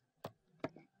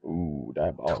 Ooh,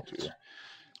 diabolic tutor.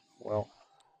 Well,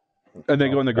 And they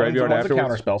go in the graveyard One's a counter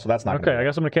afterwards. spell, so that's not. okay. I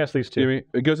guess I'm gonna cast these 2. You mean,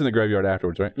 it goes in the graveyard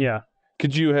afterwards, right? Yeah.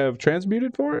 Could you have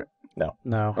transmuted for it? No,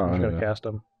 Oh, I'm just gonna no. cast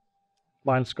them.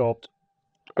 Mind Sculpt,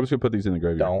 I'm just gonna put these in the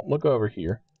graveyard. Don't look over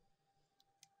here.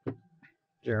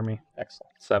 Jeremy.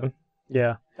 Excellent. 7.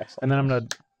 Yeah. Excellent. And then I'm gonna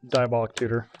Diabolic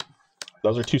Tutor.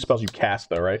 Those are 2 spells you cast,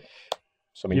 though, right?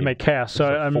 So I mean, You may cast. So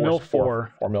I'm mill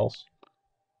 4. 4 mills.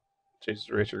 Chases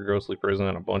Eraser, Ghostly Prison,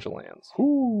 and a bunch of lands.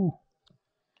 Ooh.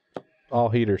 All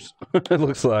heaters. It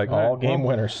looks like All game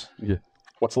winners. Yeah.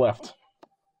 What's left?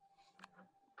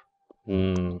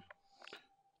 We're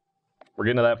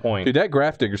getting to that point. Dude, that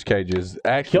Gravedigger's Cage is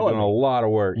actually Killing doing a lot of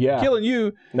work. Yeah. Killing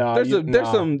you. No, There is a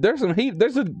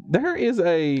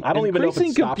I don't even know if it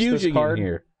increasing stops this confusion card. in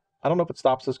here. I don't know if it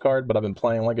stops this card, but I've been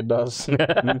playing like it does.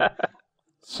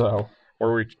 So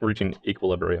We're reaching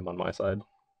equilibrium on my side.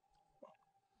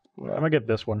 I'm gonna get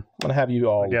this one. I'm gonna have you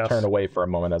all guess. turn away for a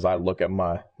moment as I look at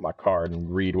my card and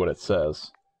read what it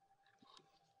says.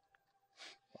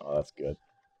 Oh, that's good.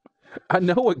 I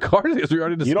know what card it is. We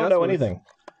already discussed. You don't know what it is.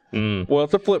 anything. Well,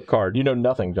 it's a flip card. You know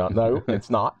nothing, John. No, it's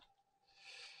not.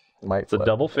 It might It's a flip. It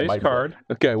double-faced might card.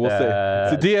 Okay, we'll see.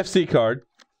 It's a DFC card. flip.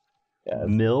 Yeah,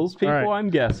 Mills people, All right. I'm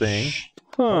guessing.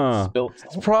 Huh. it's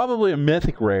It's probably a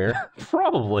mythic rare.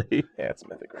 Probably. yeah, it's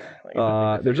mythic.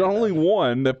 Like, There's only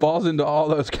one that falls into all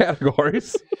those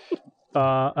categories.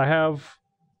 I have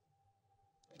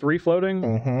 3 floating.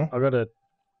 mm-hmm. I'll go to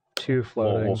 2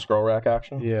 floating. Little scroll rack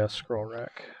action. Yeah, scroll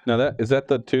rack. Now is that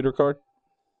the tutor card?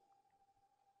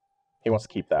 He wants to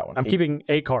keep that one. I'm keeping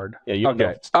a card. Yeah, you don't know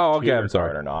Okay. if it's Oh, okay. tutor I'm sorry.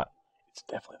 card or not. It's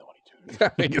definitely the one he tutored. I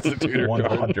think it's a tutor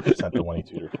card. 100% the one he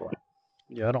tutored for.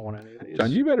 Yeah, I don't want any of these. John,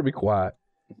 you better be quiet.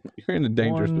 You're in a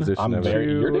dangerous One, position. I'm over very.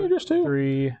 here. You're dangerous too.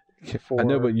 3, 4. I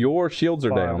know, but your shields are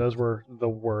 5. down. Those were the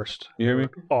worst. You hear me?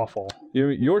 Awful.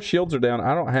 Your shields are down.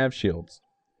 I don't have shields.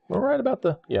 We're right about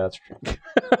the. Yeah, that's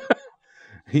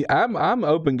true. I'm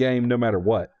open game no matter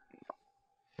what.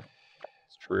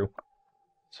 It's true.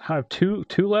 So I have two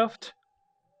left.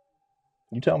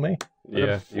 You tell me.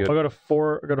 Yeah. I'll go to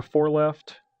 4. I'll go to 4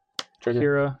 left. Trigger.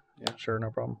 Kira. Yeah, sure, no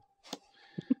problem.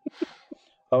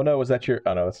 Oh no, was that your?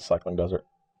 Oh no, that's the Cycling Desert.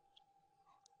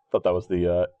 Thought that was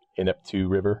the Ineptu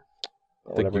River.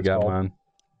 I think you got mine.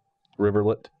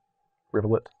 Riverlet.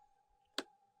 Rivulet.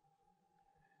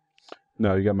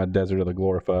 No, you got my Desert of the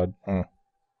Glorified. Thank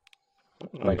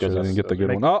Make sure they goodness. didn't get the good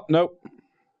Make- one. Oh, nope.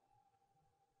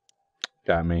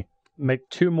 Got me. Make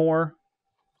 2 more.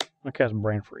 I'll cast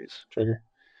Brain Freeze. Trigger.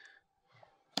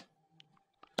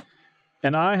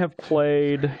 And I have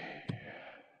played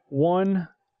 1,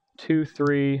 2,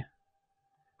 3,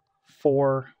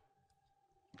 4,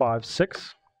 5,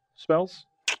 6 spells.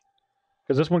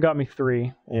 Because this one got me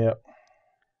 3, Yep.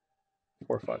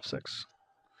 4, 5, 6.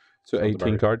 So Sounds 18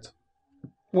 about right. cards.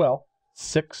 Well,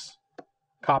 6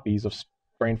 copies of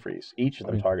Brain Freeze. Each of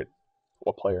them target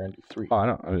what player and do 3. Oh, I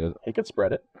don't. I mean, He could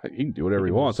spread it he can do whatever he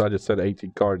can wants. I just said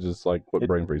 18 cards is like what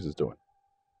Brain Freeze is doing.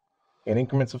 in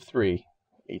increments of 3.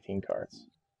 18 cards.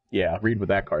 Yeah, read what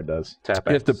that card does. Tap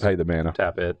You have to X. pay the mana.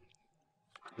 Tap it.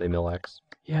 They mill X.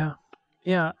 Yeah.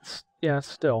 Yeah.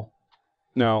 Still.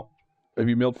 Now, have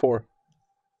you milled 4?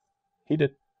 He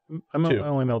did. I 2.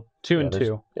 only milled 2 and there's-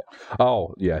 2. Yeah,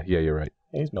 Oh, yeah, you're right.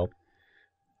 he's milled.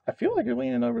 I feel like you're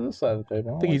leaning over this side of the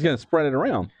table. I think he's going to spread it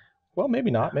around. Well,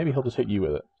 maybe not. Maybe he'll just hit you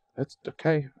with it. That's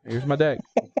okay. Here's my deck.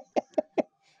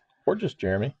 Or just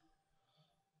Jeremy.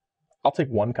 I'll take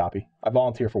 1 copy. I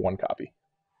volunteer for 1 copy.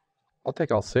 I'll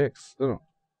take all 6. Oh.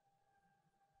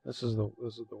 This is the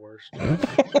worst.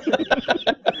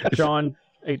 John,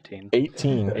 18.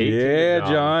 18. Yeah,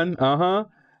 John.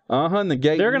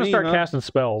 Negate. They're going to me, start huh? casting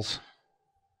spells.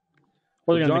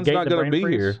 Well, they're gonna John's negate not the going to brain be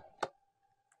freeze? here.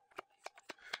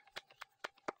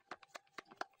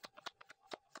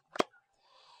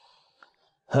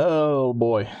 Oh,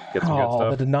 boy. Get some good Oh,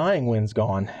 stuff. the denying win's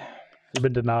gone. You've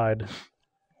been denied.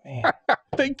 Man.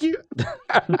 Thank you.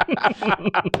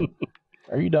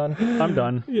 Are you done? I'm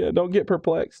done. Yeah, don't get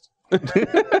perplexed. I'm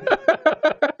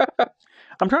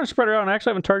trying to spread it out, and I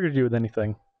actually haven't targeted you with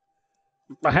anything.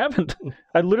 I haven't.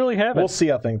 I literally haven't. We'll see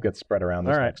how things get spread around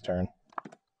this All right. next turn.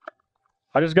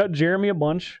 I just got Jeremy a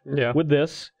bunch Yeah. with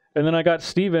this, and then I got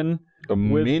Steven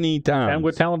Many times. and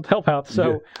with Talent Help Out.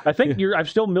 So I think I've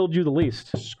still milled you the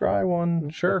least. Scry one.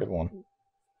 Sure. Crooked one.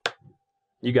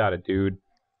 You got it, dude.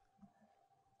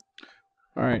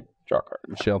 All right, Draw card.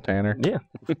 Michelle Tanner. Yeah.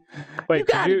 Wait,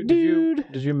 did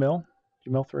you mill? Did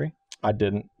you mill 3? I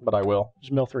didn't, but I will.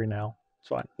 Just mill 3 now. It's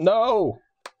fine. No!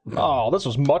 Oh, this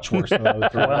was much worse than the other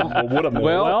 3. Well- would have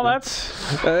Well,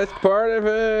 that's That's part of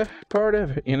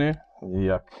it, you know.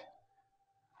 Yuck.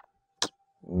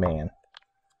 Man.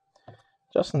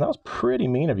 Justin, that was pretty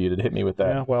mean of you to hit me with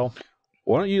that. yeah. Well,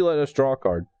 Why don't you let us draw a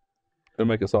card? It'll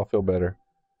make us all feel better.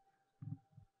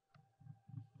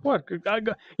 what?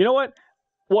 You know what?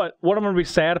 What I'm going to be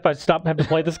sad if I stop and have to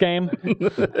play this game?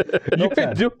 You're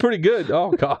doing pretty good.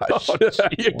 Oh gosh,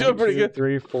 you're doing pretty good.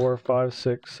 3, 4, 5,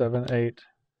 6, 7, 8,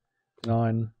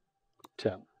 9,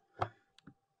 10.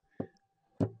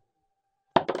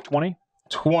 20?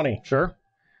 20. Sure.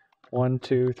 1,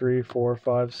 2, 3, 4,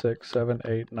 5, 6, 7,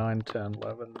 8, 9, 10,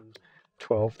 11,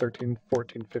 12, 13,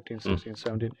 14, 15, 16,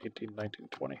 17, 18, 19,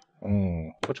 20.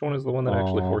 Which one is the one that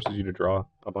actually Aw. forces you to draw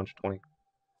a bunch of 20?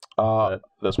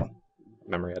 This one.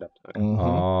 Memory adept. Okay. Mhm.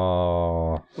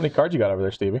 Oh, How many cards you got over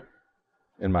there, Stevie?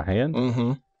 in my hand,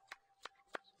 Mm-hmm.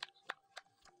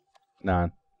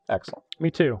 9. Excellent.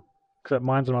 Me too. Except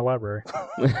mine's in my library.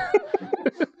 I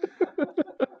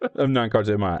have 9 cards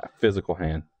in my physical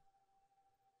hand.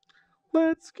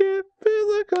 Let's get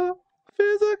physical.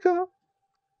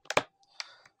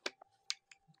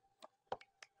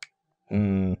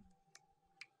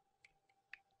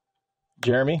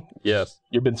 Jeremy, Yes.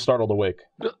 you've been startled awake.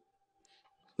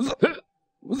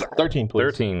 13, please.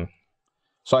 13.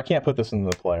 So I can't put this into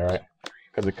the play, right?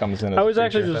 Because it comes in as I was a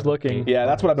actually creature. just looking. Yeah,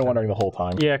 that's what I've been wondering the whole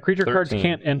time. Yeah, creature cards 13.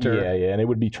 can't enter. Yeah, and it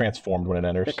would be transformed when it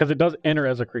enters. Because it does enter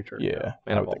as a creature. Yeah.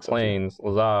 Man of all planes,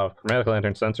 Lazav, Chromatic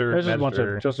Lantern Sensor, There's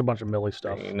Magister, just a bunch of Millie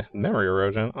stuff. Green, Memory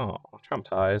Erosion. Oh,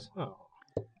 Traumatize. Oh.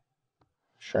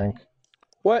 Shrink.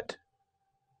 What?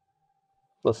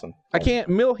 Listen. I can't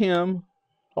mill him.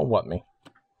 Don't what me.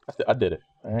 I did it.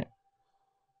 All right.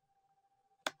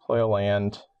 Play a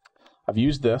land. I've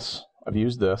used this. I've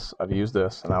used this. I've used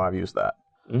this. And now I've used that.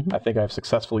 Mhm. I think I've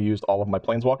successfully used all of my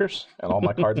planeswalkers, and all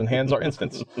my cards in hands are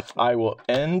instants. I will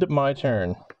end my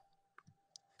turn.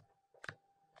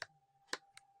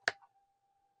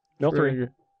 Mill 3.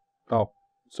 Oh,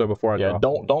 so before I Yeah,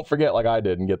 draw. don't forget like I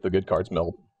did and get the good cards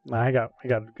milled. Nah, I got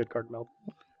a good card milled.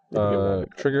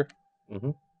 Trigger.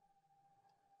 Mhm.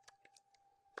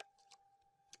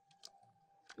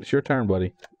 It's your turn,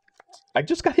 buddy. I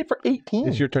just got hit for 18.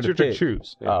 It's your turn It's your to turn to pick.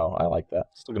 choose. Yeah. Oh, I like that.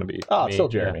 Still going to be. Oh, me. it's still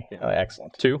Jeremy. Yeah, Oh,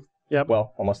 excellent. 2. Yep.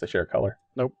 Well, unless they share a color.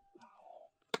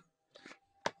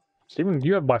 Steven,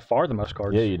 you have by far the most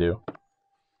cards. Yeah, you do.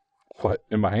 What,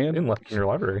 in my hand? In your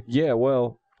library. Yeah,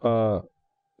 well,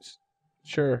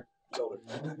 sure.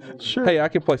 Sure. Hey, I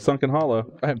can play Sunken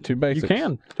Hollow. I have 2 You basics.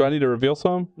 can. Do I need to reveal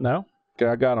some? No? Okay,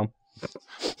 I got them.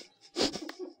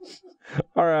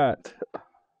 All right.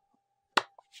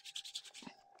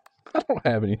 I don't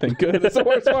have anything good. That's the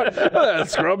worst part. I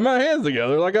scrub my hands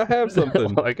together like I have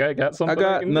something. Like I got something. I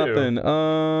got can nothing. Do.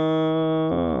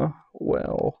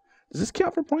 Well, does this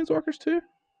count for planeswalkers too?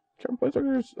 Count for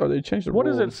planeswalkers? Or they changed the What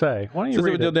rules? does it say? Why don't It you says it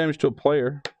read would deal it? damage to a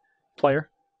player. Player.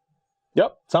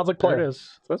 Yep. Sounds like There player. it is.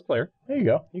 So that's player. There you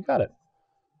go. You got it.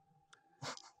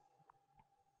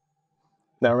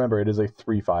 Now remember, it is a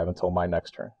 3/5 until my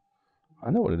next turn. I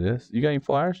know what it is. You got any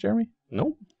flyers, Jeremy?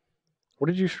 Nope. What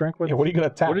did you shrink with? Yeah, what are you going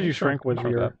to attack? What did you shrink with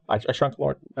Shrunk your... up. I shrunk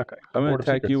Lord. Okay. I'm going Lord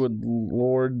to of attack you Secrets. with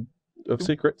Lord of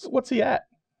Secrets. What's he at?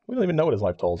 We don't even know what his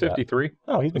life tolls at. 53.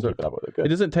 Oh, he's been So- keeping up with it. It Good.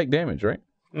 doesn't take damage, right?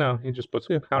 No, he just puts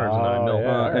Yeah. counters in that Oh, mill.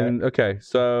 yeah. All right. And okay,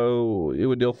 so it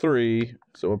would deal 3.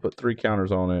 So we'll put 3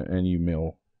 counters on it, and you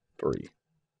mill 3.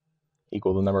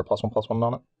 Equal the number +1/+1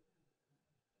 on it.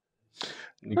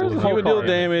 You Where's can the lose He would deal card.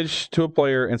 damage to a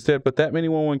player. Instead, put that many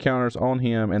 1/1 counters on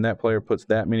him, and that player puts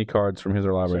that many cards from his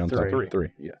or library So on top. three. Three.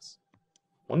 Yes.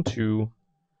 1, 2,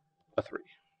 a 3.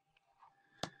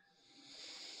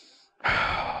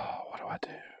 What do I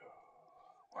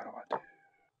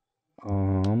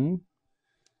do?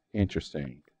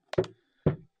 Interesting.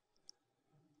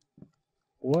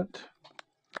 What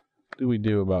do we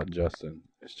do about Justin?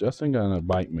 Is Justin gonna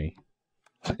bite me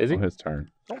Is he? on his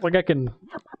turn? I don't think I can.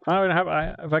 I don't have.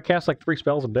 If I cast like 3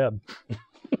 spells, I'm dead.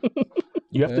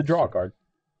 You have to draw a card.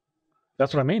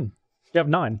 That's what I mean. You have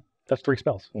 9. That's 3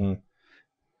 spells.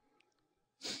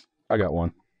 I got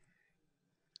one.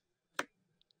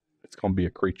 It's gonna be a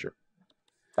creature.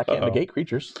 I can't Uh-oh. negate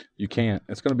creatures. You can't.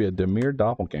 It's gonna be a Demir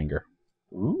Doppelganger.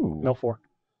 Ooh. Mill 4.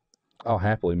 I'll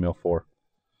happily mill 4.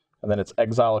 And then it's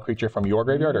exile a creature from your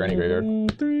graveyard or any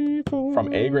graveyard. 3, 4.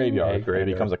 From a graveyard. A graveyard.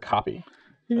 It becomes a copy.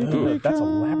 Ooh, that's a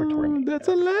laboratory maniac. That's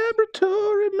a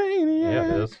laboratory maniac.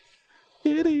 Yeah, it is.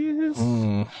 It is.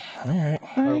 All right.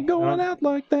 I ain't going out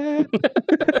like that.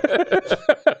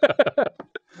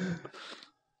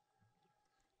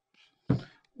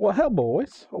 Well, hell,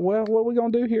 boys. Well, what are we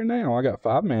going to do here now? I got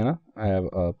 5 mana. I have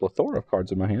a plethora of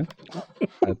cards in my hand.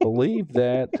 I believe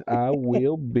that I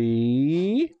will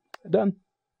be done.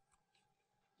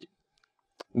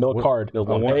 Mill card. Mill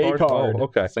A one card. Oh,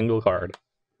 okay. Single card.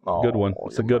 Oh, Good one.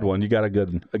 It's a good one. You got a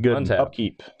good one. A good one. Untap.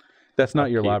 Upkeep. That's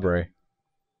not your Upkeep. library.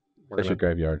 We're That's your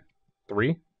gonna graveyard.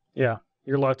 3, Yeah.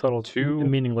 Your life total 2,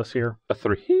 meaningless here. a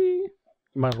 3. You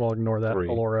might as well ignore that, 3.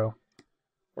 Oloro.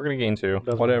 We're gonna gain 2.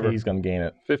 Doesn't- Whatever. He's going to gain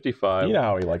it. 55. You know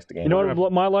how he likes to gain You know it.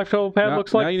 what my life total pad Now-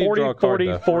 looks now like? you need to 40, draw a card, 40,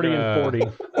 though. 40,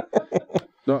 and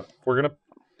 40. No, We're gonna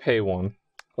pay 1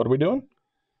 What are we doing?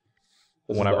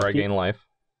 This is whenever the I upkeep? gain life.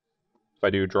 If I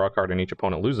do draw a card and each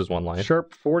opponent loses 1 life,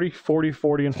 Sharp 40, 40,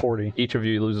 40, and 40. each of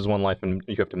you loses 1 life and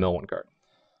you have to mill 1 card.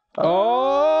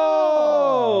 Oh!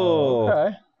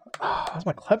 Okay. That's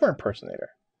my clever impersonator.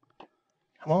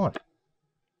 Come on.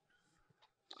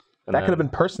 And That could have then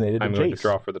impersonated I'm a going to Jace.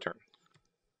 draw for the turn.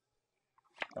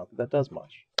 Not that that does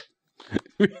much.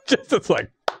 Just it's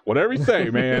like whatever you say,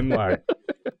 man. Like,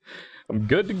 I'm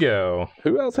good to go.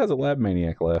 who else has a lab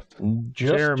maniac left? Just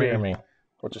Jeremy. Jeremy.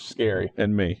 Which is scary.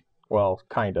 And me. Well,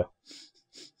 kinda.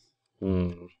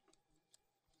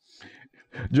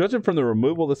 Judging from the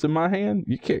removal that's in my hand,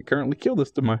 you can't currently kill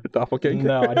this to my doppelganger.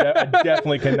 No, I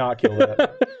definitely cannot kill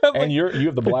that. And you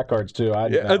have the black cards too. I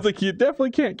was like, you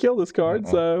definitely can't kill this card,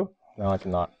 so no, I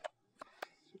cannot.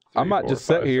 I might just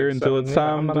sit here until it's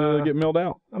time to get milled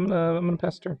out. I'm gonna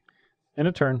pass turn. In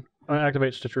a turn, I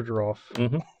activate Stitcher Draw off.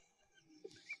 Mm-hmm.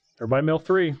 Everybody mill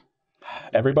 3.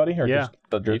 Everybody? Or Yeah.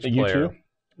 just Each you player. two?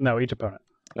 No, each opponent.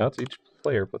 No, it's each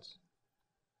player puts.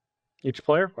 Each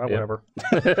player? Well, Yep. whatever.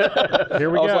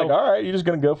 Here we I was go. like, all right, you're just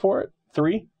going to go for it?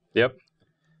 3? Yep.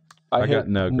 I hit got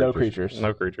no creatures. creatures.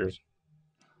 No creatures.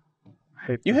 I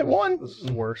hate You this. hit 1? This is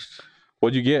the worst.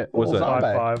 What'd you get? What's Little that?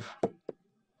 zombie. 5-5.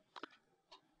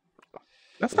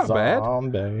 That's not bad.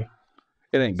 Zombie.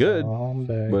 It ain't good,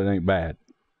 Zombie. but it ain't bad.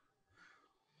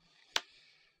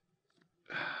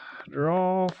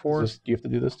 Draw Is for this, do you have to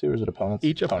do this too, or is it opponents?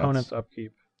 each opponent's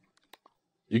upkeep.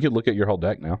 You could look at your whole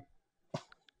deck now.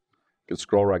 You could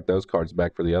scroll rack those cards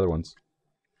back for the other ones.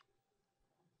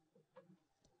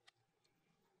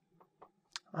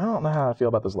 I don't know how I feel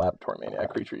about this Laboratory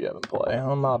Maniac creature you have in play.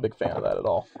 I'm not a big fan of that at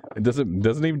all. It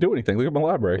doesn't even do anything. Look at my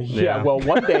library. Yeah, well,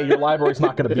 one day your library's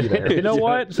not going to be there. You know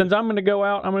what? Since I'm going to go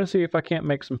out, I'm going to see if I can't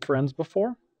make some friends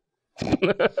before.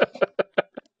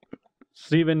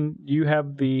 Steven, you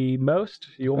have the most.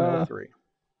 You'll mill 3.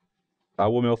 I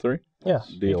will mill 3. Yes,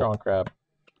 Deal. Drawing crab.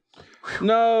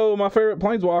 No, my favorite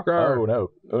planeswalker. Oh,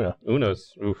 no. Una.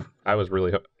 Uno's. Oof. I was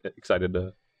really excited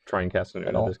to try and cast an I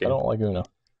Uno this don't, I game. don't like Una.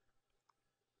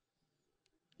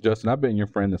 Justin, I've been your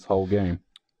friend this whole game.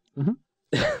 And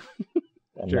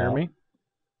Jeremy,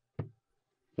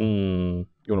 Hmm. You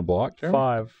want to block, Jeremy?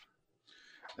 5.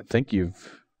 I think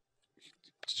you've...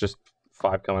 It's just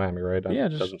 5 coming at me, right? Yeah,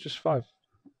 It doesn't- just 5.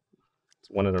 It's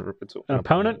whenever it's An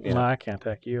opponent? Yeah. No, I can't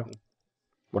attack you.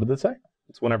 What did it say?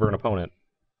 It's whenever an opponent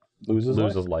Loses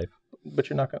loses life. But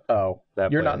you're not going to... Oh,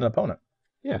 That you're player. not an opponent.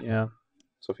 Yeah. Yeah.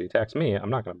 So if he attacks me, I'm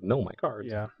not going to mill my cards.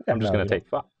 Yeah. I'm just No, going to you take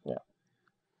 5.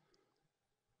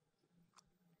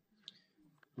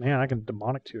 Man, I can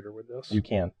demonic tutor with this. You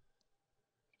can.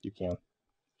 You can.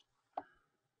 I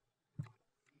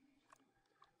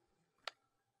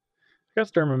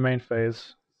guess during my main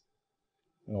phase.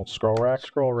 An old scroll rack.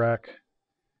 Scroll rack.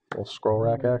 Little scroll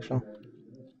rack action.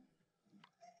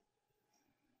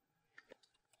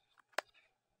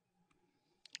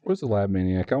 Where's the Lab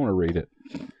Maniac? I want to read it.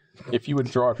 If you would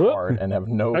draw a card and have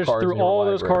no I just cards in threw your all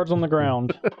those library- cards on the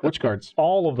ground. Which cards?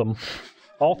 All of them.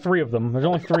 All 3 of them. There's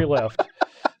only 3 left.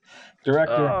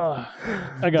 Director.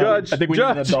 I got Judge, I think we need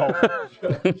an Judge, adult.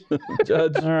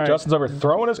 Judge. it. All right. Justin's over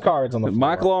throwing his cards on the floor.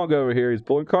 Mike Long over here. He's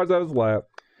pulling cards out of his lap.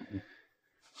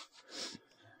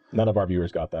 None of our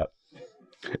viewers got that.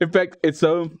 In fact, it's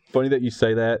so funny that you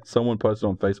say that. Someone posted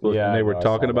on Facebook Yeah, and they I were know, I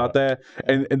talking saw about that.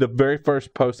 And the very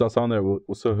first post I saw on there was,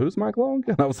 so who's Mike Long?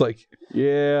 And I was like,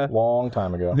 yeah. Long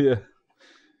time ago. Yeah.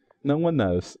 No one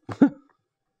knows.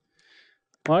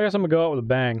 Well, I guess I'm going to go out with a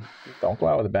bang. Don't go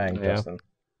out with a bang, Yeah. Justin.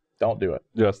 Don't do it.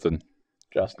 Justin,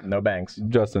 No bangs.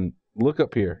 look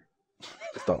up here.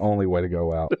 It's the only way to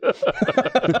go out.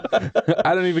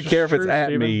 I don't even care if it's Sure, at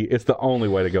Steven. me. It's the only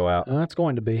way to go out. It's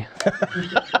going to be.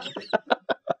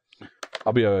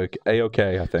 I'll be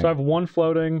A-okay, I think. So I have 1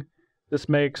 floating. This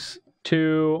makes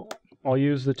 2. I'll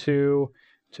use the 2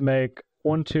 to make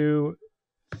 1, 2,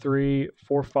 3,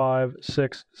 4, 5,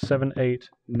 6, 7, 8,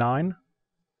 9.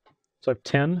 So I have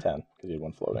 10, 10, because you had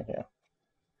 1 floating, yeah.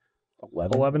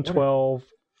 11? 11, 12,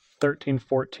 13,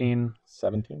 14,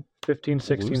 17? 15,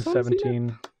 16, Blue size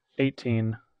 17,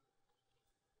 18.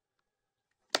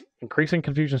 Increasing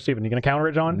confusion, Steven. You going to counter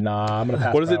it, John? Nah, I'm going to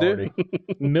pass What does it do?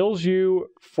 priority. Mills you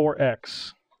for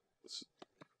X.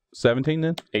 17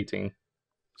 then? 18.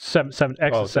 7,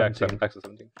 X Oh, is 17. X is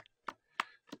 17.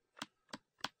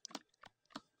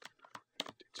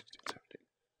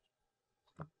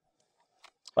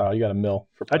 Oh, you got a mill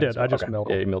for I did. planes. I just Okay. milled.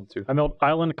 Yeah, you milled 2. I milled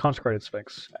Island Consecrated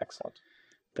Sphinx. Excellent.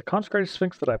 The Consecrated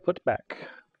Sphinx that I put back.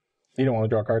 You don't want to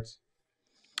draw cards?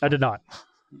 I did not.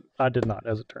 I did not,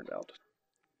 as it turned out.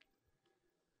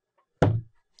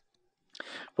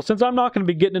 Well, since I'm not going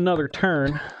to be getting another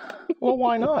turn, Well,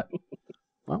 why not?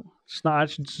 well, it's not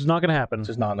going to happen. It's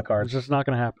just not in the It's cards. just not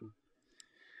going to happen.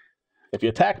 If you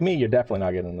attack me, you're definitely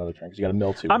not getting another turn, because you got a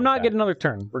mill 2. I'm not getting another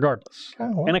turn, regardless.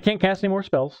 Oh, well, And I can't cast any more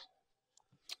spells.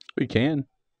 We can.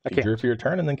 I if you drew can't. for your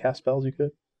turn and then cast spells, you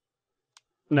could.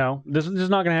 No, this is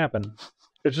not going to happen.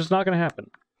 It's just not going to happen.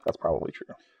 That's probably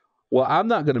true. Well, I'm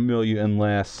not going to mill you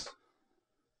unless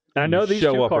And I know you these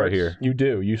show 2 up cards. right here. You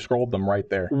do. You scrolled them right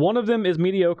there. One of them is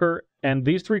mediocre, and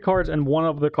these 3 cards and one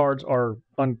of the cards are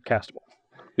uncastable.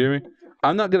 You hear me?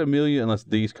 I'm not going to mill you unless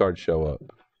these cards show up.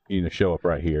 Show up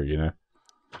right here,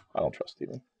 I don't trust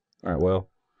Steven. All right, well,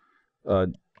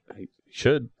 he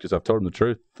should, because I've told him the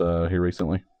truth here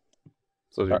recently.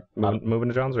 So you're moving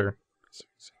to John's or?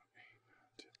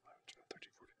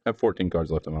 I have 14 cards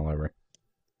left in my library.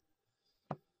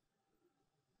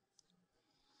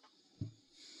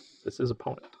 This is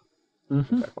opponent.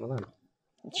 Mm-hmm. Back one of them.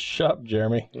 Shut up,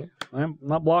 Jeremy. I'm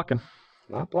not blocking.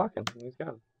 Not blocking. He's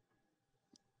got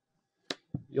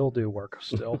You'll do work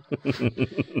still.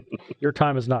 Your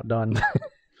time is not done.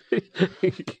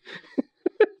 it.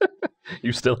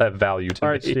 You still have value to All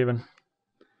right, me. Steven.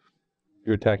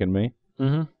 You're attacking me?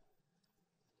 Mm-hmm.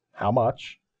 How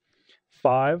much?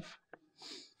 5,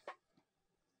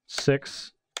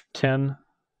 6, 10,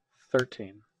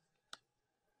 13.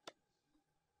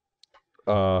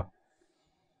 How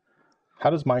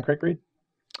does Minecraft read?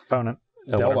 Opponent.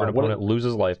 And whenever on, an what- opponent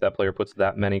loses life, that player puts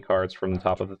that many cards from the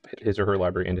top of his or her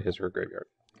library into his or her graveyard.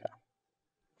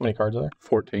 How many cards are there?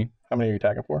 14. How many are you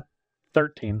attacking for?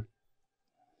 13.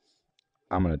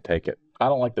 I'm going to take it. I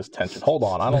don't like this tension. Hold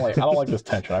on. I don't like this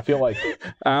tension. I feel like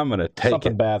I'm going to take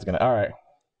something it. bad's gonna. All right.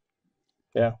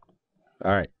 Yeah.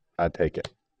 All right, I take it.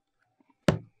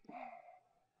 I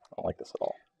don't like this at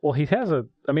all. Well, he has a.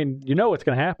 I mean, you know what's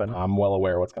going to happen. I'm well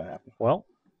aware what's gonna happen. Well,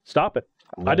 stop it.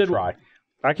 I'm gonna I did try.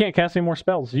 I can't cast any more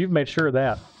spells. You've made sure of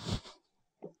that.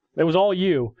 It was all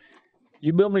you.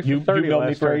 You milled me for You 30 milled me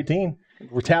last for turn. 18.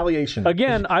 Retaliation.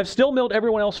 Again, I've still milled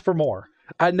everyone else for more.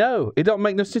 I know. It don't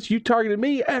make no sense. You targeted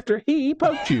me after he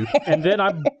poked you. And then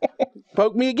I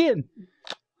Poke me again.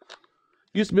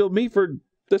 You used to build me for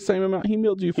the same amount he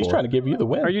milled you for. He's trying to give you the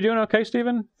win. Are you doing okay,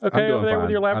 Steven? Okay doing over there with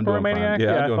fine. your I'm Laboratory doing fine. Maniac?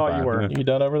 Yeah, I'm I doing thought fine. you were. Yeah. You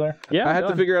done over there? Yeah, I have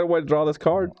to figure out a way to draw this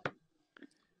card.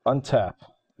 Untap.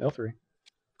 L3.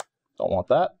 Don't want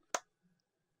that.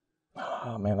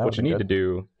 Oh man, that What you need to good.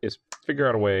 do is figure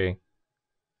out a way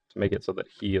to make it so that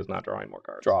he is not drawing more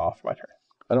cards. Draw off my turn.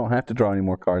 I don't have to draw any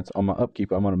more cards. On my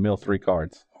upkeep, I'm going to mill 3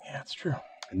 cards. Yeah, that's true.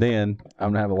 And then I'm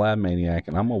going to have a Lab Maniac,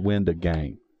 and I'm going to win the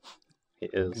game. He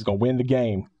He's is. gonna win the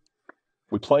game.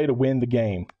 We play to win the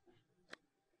game.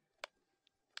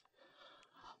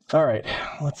 All right,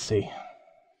 let's see.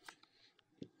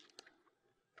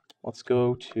 Let's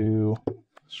go to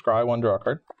scry 1, draw a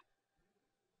card.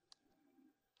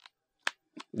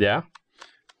 Yeah.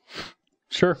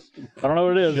 Sure. I don't know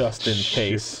what it is. Just in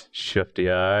case. Shifty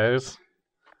eyes.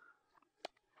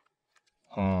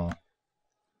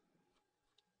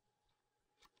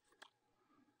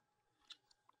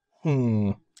 I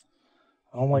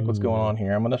don't like what's going on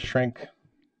here. I'm going to shrink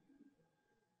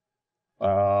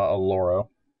a Loro.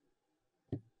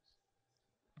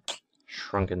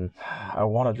 Shrunken. I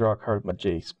want to draw a card with my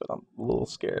Jace, but I'm a little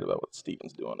scared about what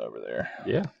Steven's doing over there.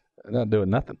 Yeah. They're not doing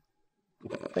nothing.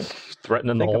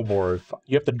 Threatening the whole board.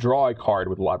 You have to draw a card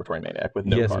with Laboratory Maniac with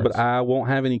no yes, cards. but I won't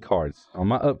have any cards. On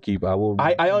my upkeep, I will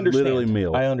I understand. literally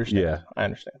mill. I understand. Yeah. I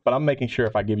understand. But I'm making sure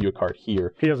if I give you a card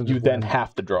here, He doesn't you just then win.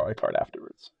 have to draw a card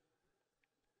afterwards.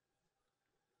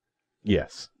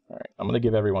 Yes. All right. I'm going to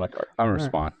give everyone a card. I'm going to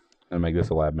respond and make this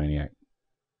a Lab Maniac.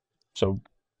 So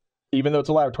even though it's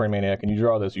a Laboratory Maniac and you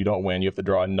draw this, you don't win. You have to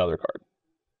draw another card.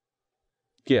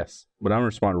 Yes, but I'm going to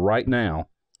respond right now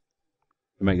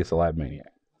and make this a Lab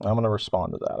Maniac. I'm going to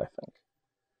respond to that, I think.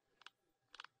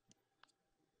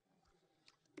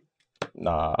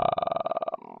 Nah.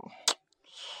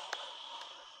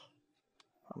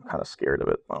 I'm kind of scared of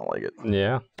it. I don't like it.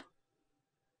 Yeah.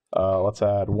 Let's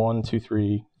add 1, 2,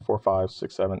 3, 4, 5,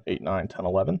 6, 7, 8, 9, 10,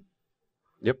 11.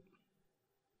 Yep.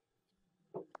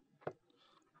 I'm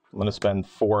going to spend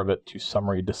 4 of it to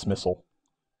Summary Dismissal.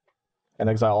 And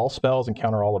exile all spells and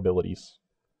counter all abilities.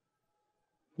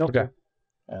 Okay.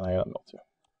 And I got a mill too.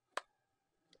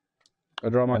 I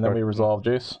draw my And then card. we resolve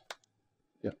Jace.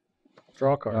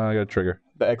 Draw a card. I got a trigger.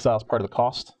 The exile is part of the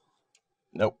cost.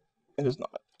 Nope, it is not.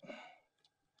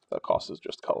 The cost is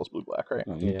just colors blue black, right?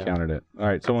 Oh, you Yeah. countered it. All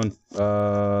right, someone,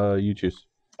 you choose.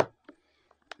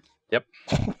 Yep.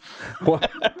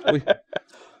 What?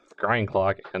 Grind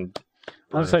clock and.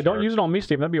 I was gonna say, don't use it on me,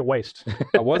 Steven. That'd be a waste. I How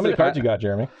many wasn't. cards you got,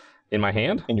 Jeremy? In my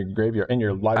hand? In your graveyard, in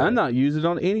your library? I'm not using it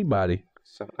on anybody,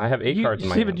 So I have 8 cards in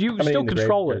my Steven, hand. you How many still in the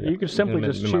control it. graveyard? You could simply In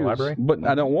just my choose. library? but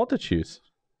I don't want to choose.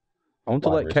 I want to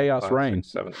let Libraries. chaos 5, reign.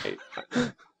 6, 7, 8,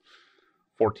 9,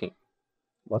 14.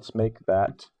 Let's make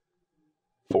that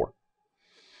 4.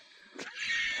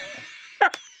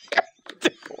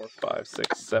 4, 5,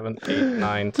 6, 7, 8,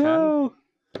 9, 10. No.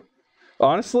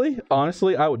 Honestly,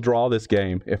 I would draw this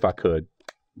game if I could.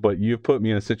 But you've put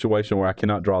me in a situation where I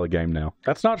cannot draw the game now.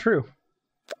 That's not true.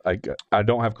 I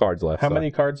don't have cards left. How so. many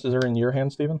cards is there in your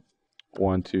hand, Steven?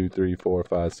 1, 2, 3, 4,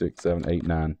 5, 6, 7, 8,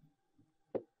 9.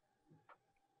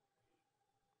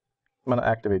 I'm going to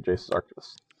activate Jace's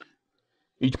Arcus.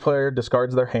 Each player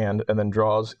discards their hand and then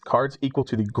draws cards equal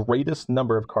to the greatest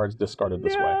number of cards discarded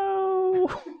this way.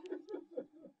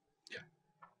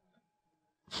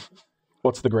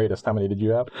 What's the greatest? How many did you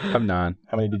have? I'm 9.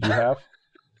 How many did you have?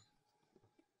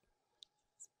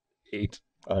 8.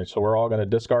 All right, so we're all going to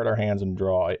discard our hands and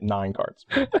draw 9 cards.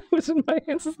 It was in my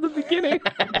hand since the beginning.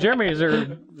 Jeremy,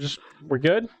 we're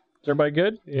good? Is everybody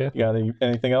good? Yeah. You got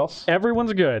anything else?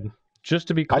 Everyone's good. Just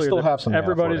to be I clear, still that have some mana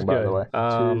everybody's floating, good. by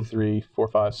the way. 2, Um, 3, 4,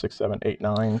 5, 6, 7, 8,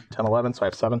 9, 10, 11. So I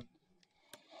have 7.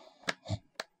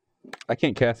 I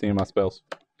can't cast any of my spells.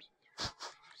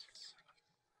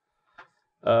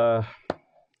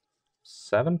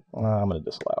 7? I'm going to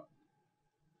disallow.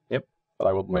 Yep. But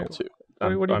I will mill 2.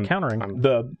 What are you countering?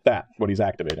 What he's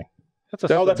activating. That's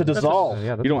a, Oh, that's a dissolve.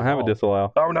 Yeah, that's You don't have a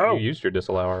disallow. Oh, no. You used your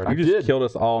disallow already. You just killed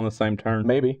us all in the same turn.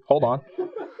 Maybe. Hold on.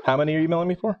 How many are you milling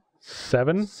me for?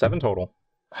 7. 7 total.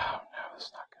 Oh, no,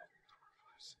 that's not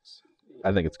good.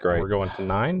 I think it's great. We're going to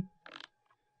 9.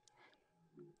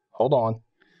 Hold on.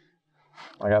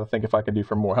 I got to think if I can do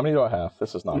for more. How many do I have?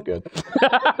 This is not good.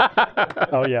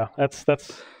 Oh yeah, that's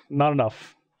not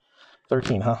enough.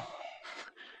 13, huh?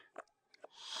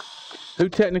 Who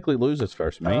technically loses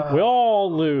first? Me? We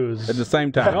all lose. At the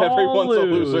same time. all Everyone's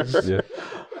lose. a loser. Yeah.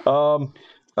 Oh,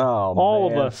 All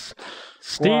man. of us.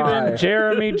 Steven, Why?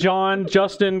 Jeremy, John,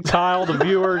 Justin, Kyle, the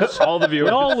viewers. All the viewers.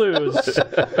 We all lose.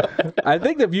 I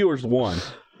think the viewers won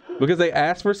because they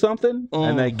asked for something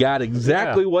and they got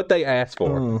exactly what they asked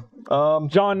for.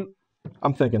 John,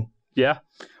 I'm thinking. Yeah.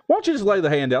 Why don't you just lay the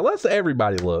hand out? Let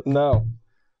everybody look. No.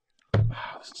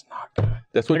 This is not good.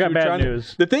 That's what I got you were bad trying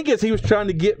news. To, the thing is, he was trying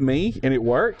to get me, and it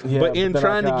worked. Yeah, but in but then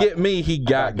I trying to got- get me, he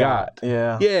got.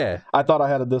 Yeah. Yeah. I thought I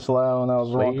had a disallow and that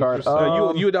was the wrong card.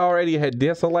 So you had already had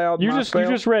disallowed. you my just spell?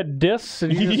 read dis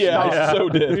and you just Yeah, I stopped. so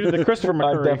did. You did the Christopher I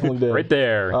McCurry. definitely did. Right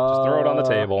there. Just throw it on the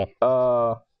table.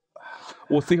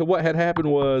 Well, see, what had happened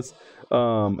was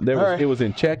right. it was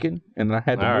in checking, and I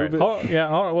had to All move right. it. Oh, yeah.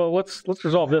 All right, well, let's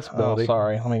resolve this, Oh, Baldy.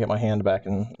 sorry. Let me get my hand back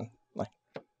and like.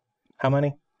 How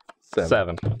many?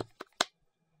 7.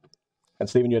 And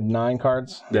Steven, you had 9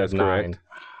 cards. That's 9. correct.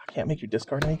 I can't make you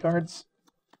discard any cards.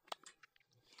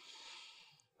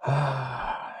 All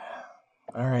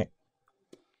right.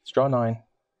 Let's draw 9.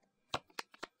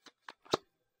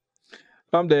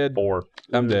 I'm dead. 4.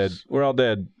 I'm dead. We're all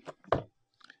dead.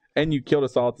 And you killed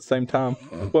us all at the same time.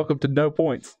 Welcome to no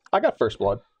points. I got first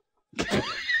blood.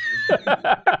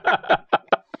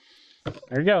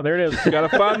 There you go. There it is. Gotta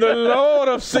find the Lord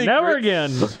of Secrets. Never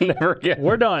again. Never again.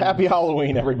 We're done. Happy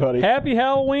Halloween, everybody. Happy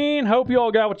Halloween. Hope you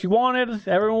all got what you wanted.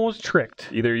 Everyone was tricked.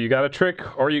 Either you got a trick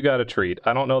or you got a treat.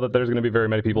 I don't know that there's going to be very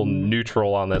many people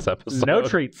neutral on this episode. No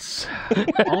treats.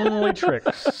 Only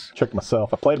tricks. Tricked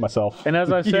myself. I played myself. And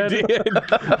as I You said, did.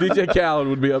 DJ Khaled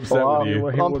would be upset Well, with you. He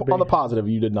would be. on the positive,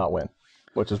 you did not win,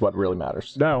 which is what really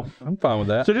matters. no. I'm fine with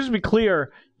that. So just to be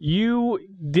clear, you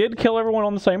did kill everyone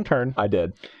on the same turn. I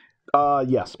did.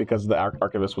 Yes, because the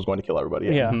archivist was going to kill everybody.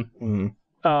 Yeah. Mhm.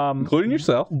 Including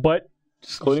yourself. But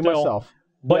Including still, myself.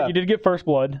 But Yeah. you did get first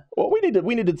blood. Well, we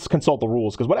need to consult the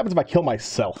rules, because what happens if I kill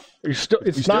myself? It's still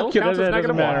still counts as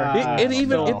negative matter. one. It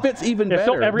even if it's even It's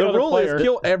still better. every The other rule player. is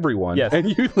kill everyone. Yes. And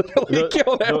you literally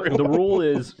killed everyone. The rule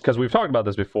is, because we've talked about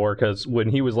this before, because when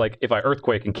he was like, if I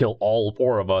earthquake and kill all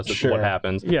 4 of us, it's Sure. what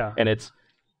happens. Yeah. And it's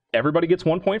everybody gets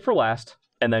 1 point for last,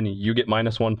 and then you get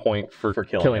 -1 point for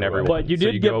killing everyone. But you So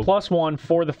did get go- +1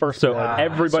 for the first So blood.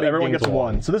 everybody So everyone gains gets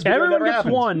one. So this video Everyone never gets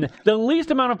happens. 1. The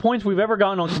least amount of points we've ever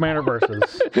gotten on Commander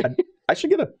Versus. I should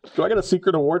get do I get a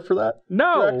secret award for that?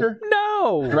 No. Director?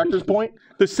 No. Director's point?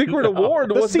 The secret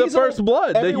award was the seasonal- first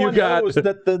blood that you Everyone got. knows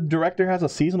that the director has a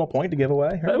seasonal point to give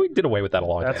away. Right? We did away with that a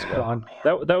long That's time ago.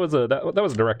 gone. That was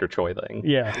a director Choi thing.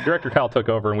 Yeah. Director Kyle took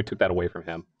over, and we took that away from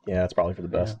him. Yeah, that's probably for the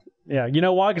best. Yeah. You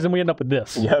know why? Because then we end up with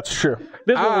this. Yeah, that's true.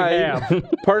 This is what we I have.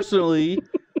 personally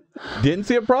didn't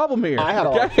see a problem here. I had a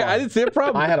lot of fun. I didn't see a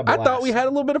problem. I had a I thought blast. we had a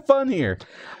little bit of fun here.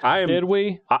 I am, Did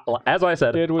we? as I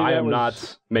said, Did we? I That am was-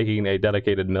 not making a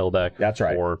dedicated mill deck. That's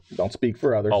right. For Don't speak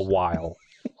for others. a while.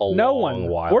 A No long one.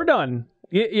 while. We're done.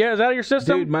 Yeah, is that your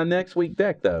system? Dude, my next week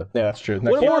deck, though. Yeah, that's true. What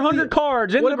Next about year- 400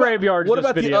 cards in the graveyard. What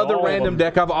about the other All of random them.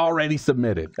 deck I've already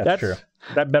submitted? That's true.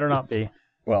 That better not be.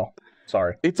 Well,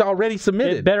 sorry. It's already It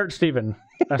submitted. better, Steven.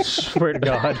 I swear to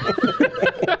God.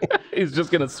 He's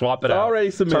just gonna swap it It's out.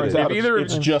 already submitted. Turns out If either-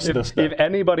 it's just this If deck.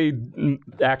 anybody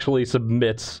actually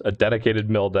submits a dedicated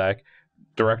mill deck,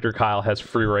 Director Kyle has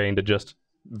free reign to just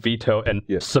veto and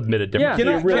Yeah. submit a Yeah, different. Can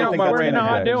I Do we really count think my that's we're gonna random not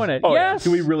happen? doing it. Oh, yeah. Yes.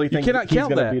 Do we really think cannot he's count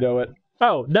going to that. veto it?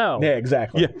 Oh, no. Yeah,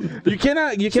 exactly. You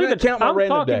cannot Steven, count my I'm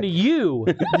random talking deck. to you.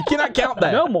 You cannot count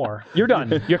that. No more. You're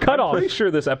done. You're cut off. Pretty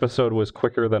sure this episode was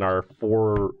quicker than our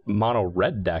 4 mono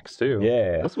red decks too.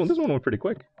 Yeah. This one went pretty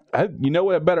quick. You know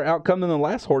what? A better outcome than the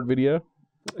last Horde video.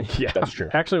 Yeah, That's true.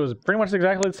 Actually, it was pretty much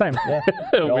exactly the same.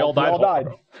 we all died.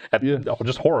 Yeah.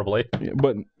 Just horribly. Yeah,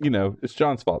 but it's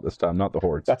John's fault this time, not the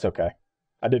Horde's. That's okay.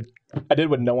 I did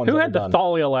what no one's Who ever had the done.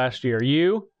 Thalia last year?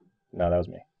 You? No, that was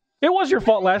me. It was your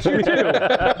fault last year, too.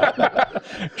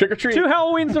 Trick or treat. 2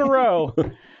 Halloweens in a row.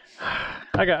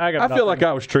 I got I feel nothing. like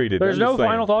I was treated. There's I'm no just saying.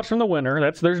 final thoughts from the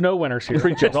winner. There's no winners here.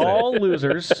 It's all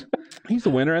losers. He's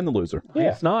the winner and the loser. Yeah.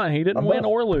 It's not. He didn't I'm win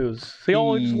both. or lose. He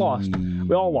all just lost.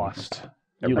 We all lost.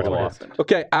 You Everybody lost. lost.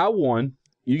 Okay, I won.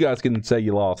 You guys can say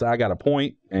you lost. I got a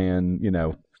point, and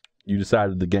you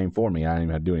decided the game for me. I didn't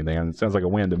even have to do anything. And it sounds like a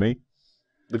win to me.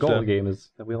 The goal So- of the game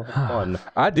is that we all have fun.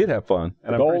 I did have fun.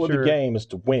 The goal of the game is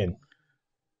to win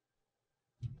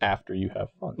after you have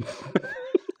fun.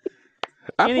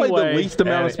 I played Anyway- the least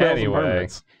amount of spells Anyway. and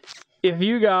permanents. If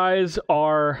you guys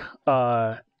are,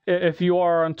 if you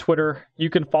are on Twitter, you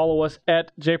can follow us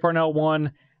at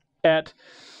jparnell1, at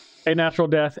A Natural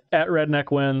Death, at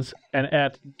Redneck Wins, and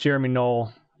at Jeremy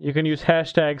Knoll. You can use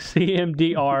hashtag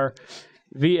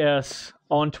CMDRVS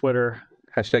on Twitter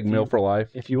Hashtag meal for life.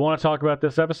 if you want to talk about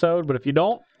this episode, but if you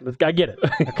don't, I get it.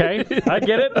 Okay? I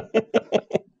get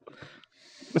it.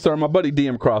 Sorry, my buddy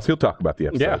DM Cross. He'll talk about the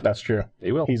episode. Yeah. That's true.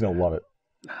 He will. He's gonna love it.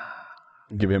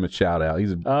 Give him a shout out.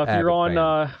 He's a If avid you're on,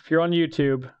 fan. if you're on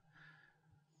YouTube,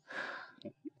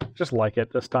 just like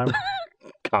it this time.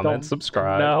 Comment, Don't-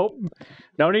 subscribe,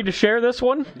 No need to share this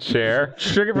one. share.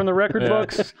 Stick it from the record Yeah.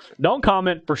 books. Don't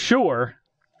comment for sure.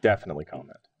 Definitely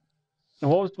comment. And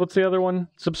what's the other one?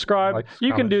 Subscribe. Like, You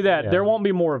can comment, do that. yeah. There won't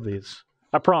be more of these.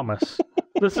 I promise.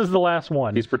 This is the last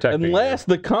one. He's protecting. Unless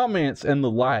the comments and the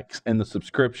likes and the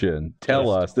subscription tell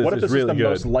us this what if is this really is the good.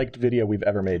 most liked video we've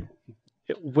ever made?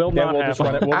 It will Then not we'll just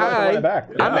run happen. it. We'll run it back.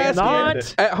 I'm Yeah. asking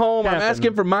Not at home. I'm happen.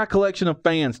 asking for my collection of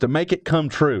fans to make it come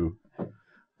true,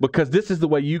 because this is the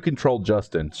way you control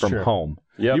Justin from Sure. home.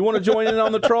 Yep. You want to join in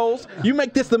on the trolls? You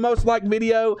make this the most liked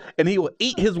video, and he will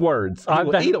eat his words. He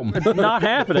will eat them. Not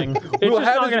happening. It's We'll just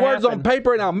have not his gonna words happen. on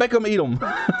paper, and I'll make him eat them.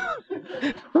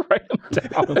 Write them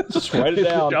down. Just write it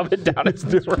down. Dump it down. It's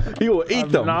different. He will eat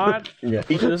them. Not. Yeah.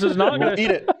 This is not going to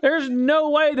Eat it. There's no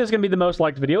way this is going to be the most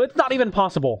liked video. It's not even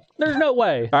possible. There's no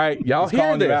way. All right, y'all He's hear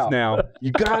calling you this out. now.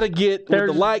 You gotta get with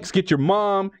There's- the likes. Get your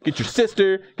mom, get your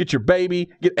sister, get your baby,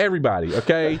 get everybody.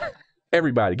 Okay,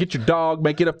 everybody. Get your dog.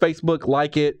 Make it a Facebook.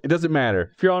 Like it. It doesn't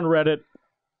matter. If you're on Reddit,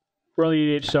 we're on the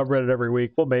EDH subreddit every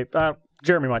week. Well, maybe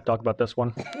Jeremy might talk about this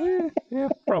one. Yeah,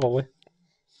 probably.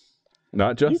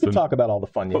 Not You Justin. can talk about all the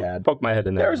fun you had. Poke my head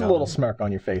in there. There's a little smirk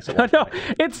on your face. at I one know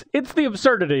point. it's the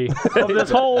absurdity of this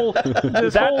whole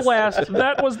last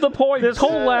That was the point. this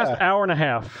whole last hour and a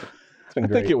half. It's been I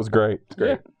great. think it was great.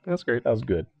 Yeah, that's great. That was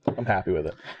good. I'm happy with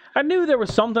it. I knew there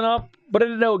was something up, but I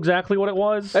didn't know exactly what it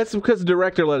was. That's because the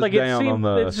director let us Like, it down seemed- on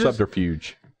the it's just-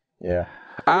 subterfuge. Yeah.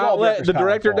 I all let the director's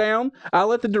director talent down. I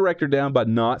let the director down by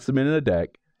not submitting a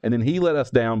deck, and then he let us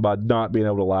down by not being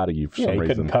able to lie to you for Yeah, some he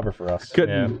reason. couldn't cover for us.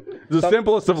 Couldn't. The Some-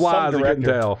 simplest of some lies, I couldn't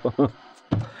director. tell.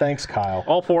 Thanks, Kyle.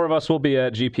 All 4 of us will be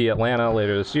at GP Atlanta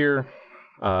later this year.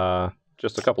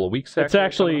 Just a couple of weeks. It's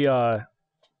actually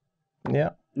Yeah.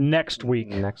 next week.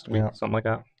 next week, Yeah. something like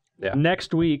that. Yeah.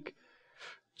 Next week,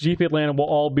 GP Atlanta will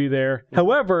all be there.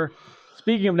 However,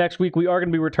 speaking of next week, we are going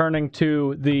to be returning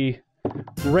to the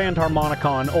Rand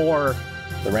Harmonicon or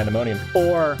The Randomonium.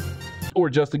 Or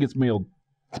Justin gets milled.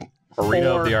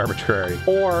 Arena Or- of the Arbitrary.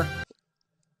 or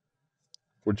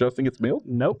Justin gets milled?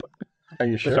 nope, Are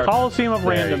you the sure? Coliseum of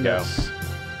There you go. Randomness.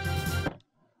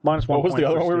 Minus one. What was point the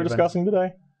other for one we were Steven. discussing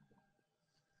today?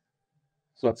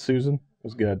 So that's Susan. It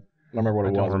was good. I don't remember what I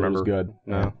it don't was, but it was remember. good.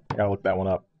 No. Gotta look that one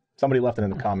up. Somebody left it in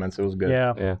the comments. It was good.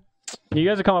 Yeah. Yeah. You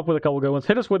guys have come up with a couple good ones.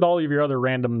 Hit us with all of your other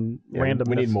random Yeah, randomness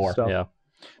we need more. stuff. Yeah.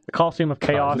 The Coliseum of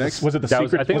Chaos. Next- Was it the That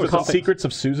was- secret? I think it was was it the called- Secrets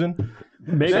of Susan?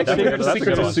 Maybe Next that's week- a good- that's a Secrets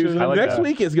good of one. Susan. I like Next that.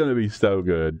 week is going to be so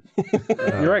good.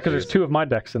 You're right, because there's 2 of my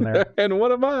decks in there. And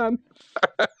one of mine.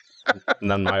 And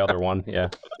then my other one. Yeah.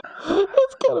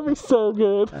 It's going to be so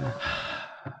good.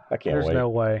 I can't There's wait. no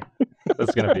way.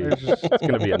 It's gonna be. It's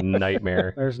gonna be a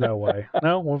nightmare. There's no way.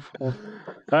 No,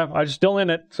 I'm just still in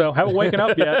it, so haven't waken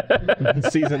up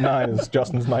yet. Season 9 is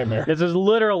Justin's nightmare. This has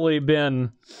literally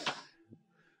been.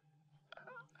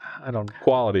 I don't.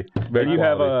 Quality. Very You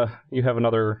quality. have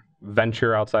another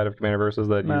venture outside of Commander Versus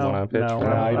that you No, want to pitch? no.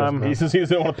 Nah, he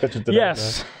doesn't want to pitch it today.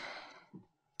 Yes.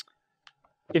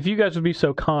 If you guys would be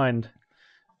so kind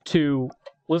to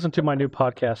listen to my new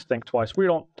podcast, Think Twice. We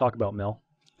don't talk about Mill.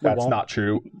 We That's won't. not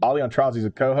true. Ali Antrazi's a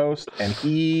co-host, and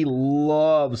he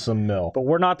loves some mill. But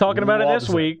we're not talking about it Loves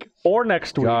this it. week or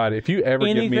next week. God, if you ever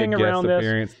give me a Anything guest around this,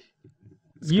 appearance,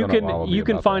 it's You gonna all can be you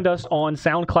can about find that. us on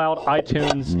SoundCloud,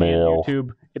 iTunes, Mail. and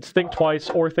YouTube. It's Think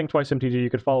Twice or Think Twice MTG. You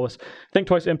could follow us, Think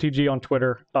Twice MTG on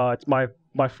Twitter. It's my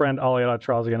friend Ali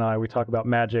Trazi and I. We talk about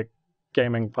magic,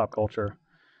 gaming, pop culture.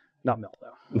 Not Mill though.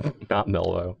 Not Mill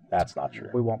though. That's not true.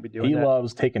 We won't be doing He that.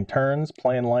 loves taking turns,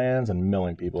 playing lands, and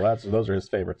milling people. Those are his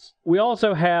favorites. We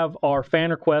also have our fan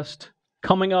request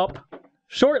coming up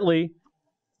shortly.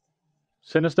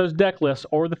 Send us those deck lists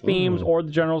or the themes or the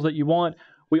generals that you want.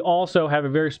 We also have a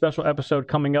very special episode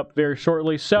coming up very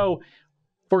shortly. So,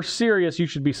 for serious, you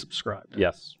should be subscribed.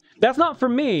 Yes. That's not for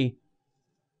me.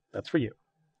 That's for you.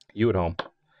 You at home.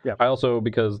 Yeah. I also,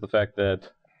 because the fact that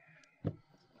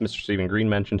Mr. Stephen Green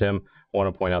mentioned him, I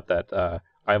want to point out that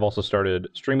I've also started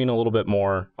streaming a little bit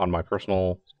more on my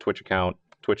personal Twitch account,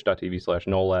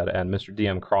 twitch.tv/NOLAD, and Mr.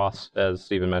 DM Cross, as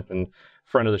Stephen mentioned,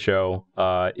 friend of the show,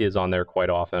 is on there quite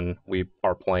often. We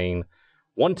are playing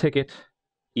 1 ticket,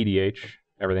 EDH,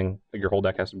 everything, your whole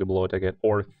deck has to be below a ticket,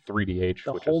 or 3DH,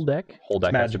 The which whole is deck? whole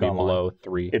deck has to Magic be Online. below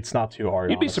 3. It's not too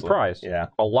hard. You'd be honestly. surprised. Yeah.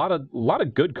 A lot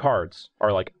of good cards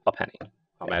are like a penny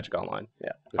on Magic Online.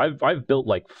 Yeah. I've built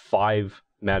like 5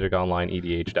 Magic Online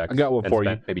EDH decks. I got one and for you.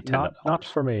 spent maybe $10. Not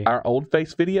for me. Our old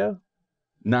face video,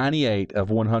 98 of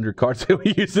 100 cards that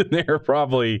we use in there are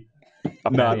probably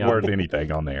not penny worth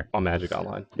anything on there. on Magic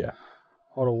Online.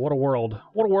 What a world.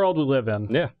 What a world we live in.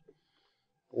 Yeah.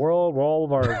 World where all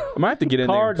of our I might have to get in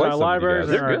cards there and and our play libraries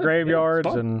some and of our you guys. graveyards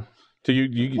fun. and Do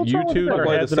you What's wrong with two putting our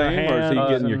play the heads in our same, or is he hands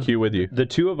getting your and- queue with you? The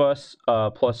two of us,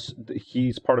 plus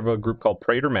he's part of a group called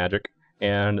Praetor Magic,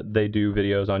 and they do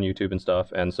videos on YouTube and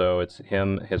stuff. And so it's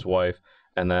him, his wife,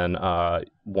 and then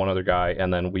one other guy.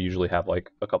 And then we usually have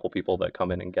like a couple people that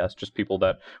come in and guest, just people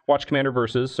that watch Commander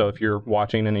Versus. So if you're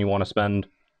watching and you want to spend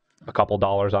a couple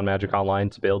dollars on Magic Online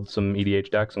to build some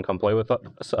EDH decks and come play with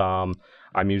us,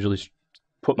 I'm usually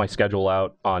put my schedule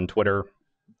out on Twitter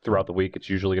throughout the week. It's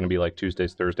usually going to be like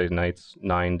Tuesdays, Thursdays nights,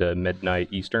 9 to midnight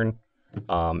Eastern.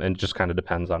 And it just kind of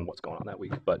depends on what's going on that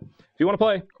week. But if you want to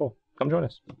play, cool, come join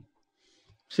us.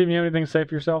 Steven, you have anything to say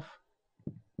for yourself?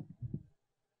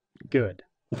 Good.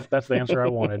 That's the answer I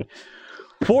wanted.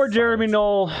 For Jeremy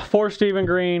Knoll, for Stephen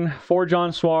Green, for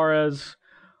John Suarez,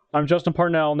 I'm Justin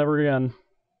Parnell. Never again.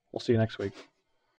 We'll see you next week.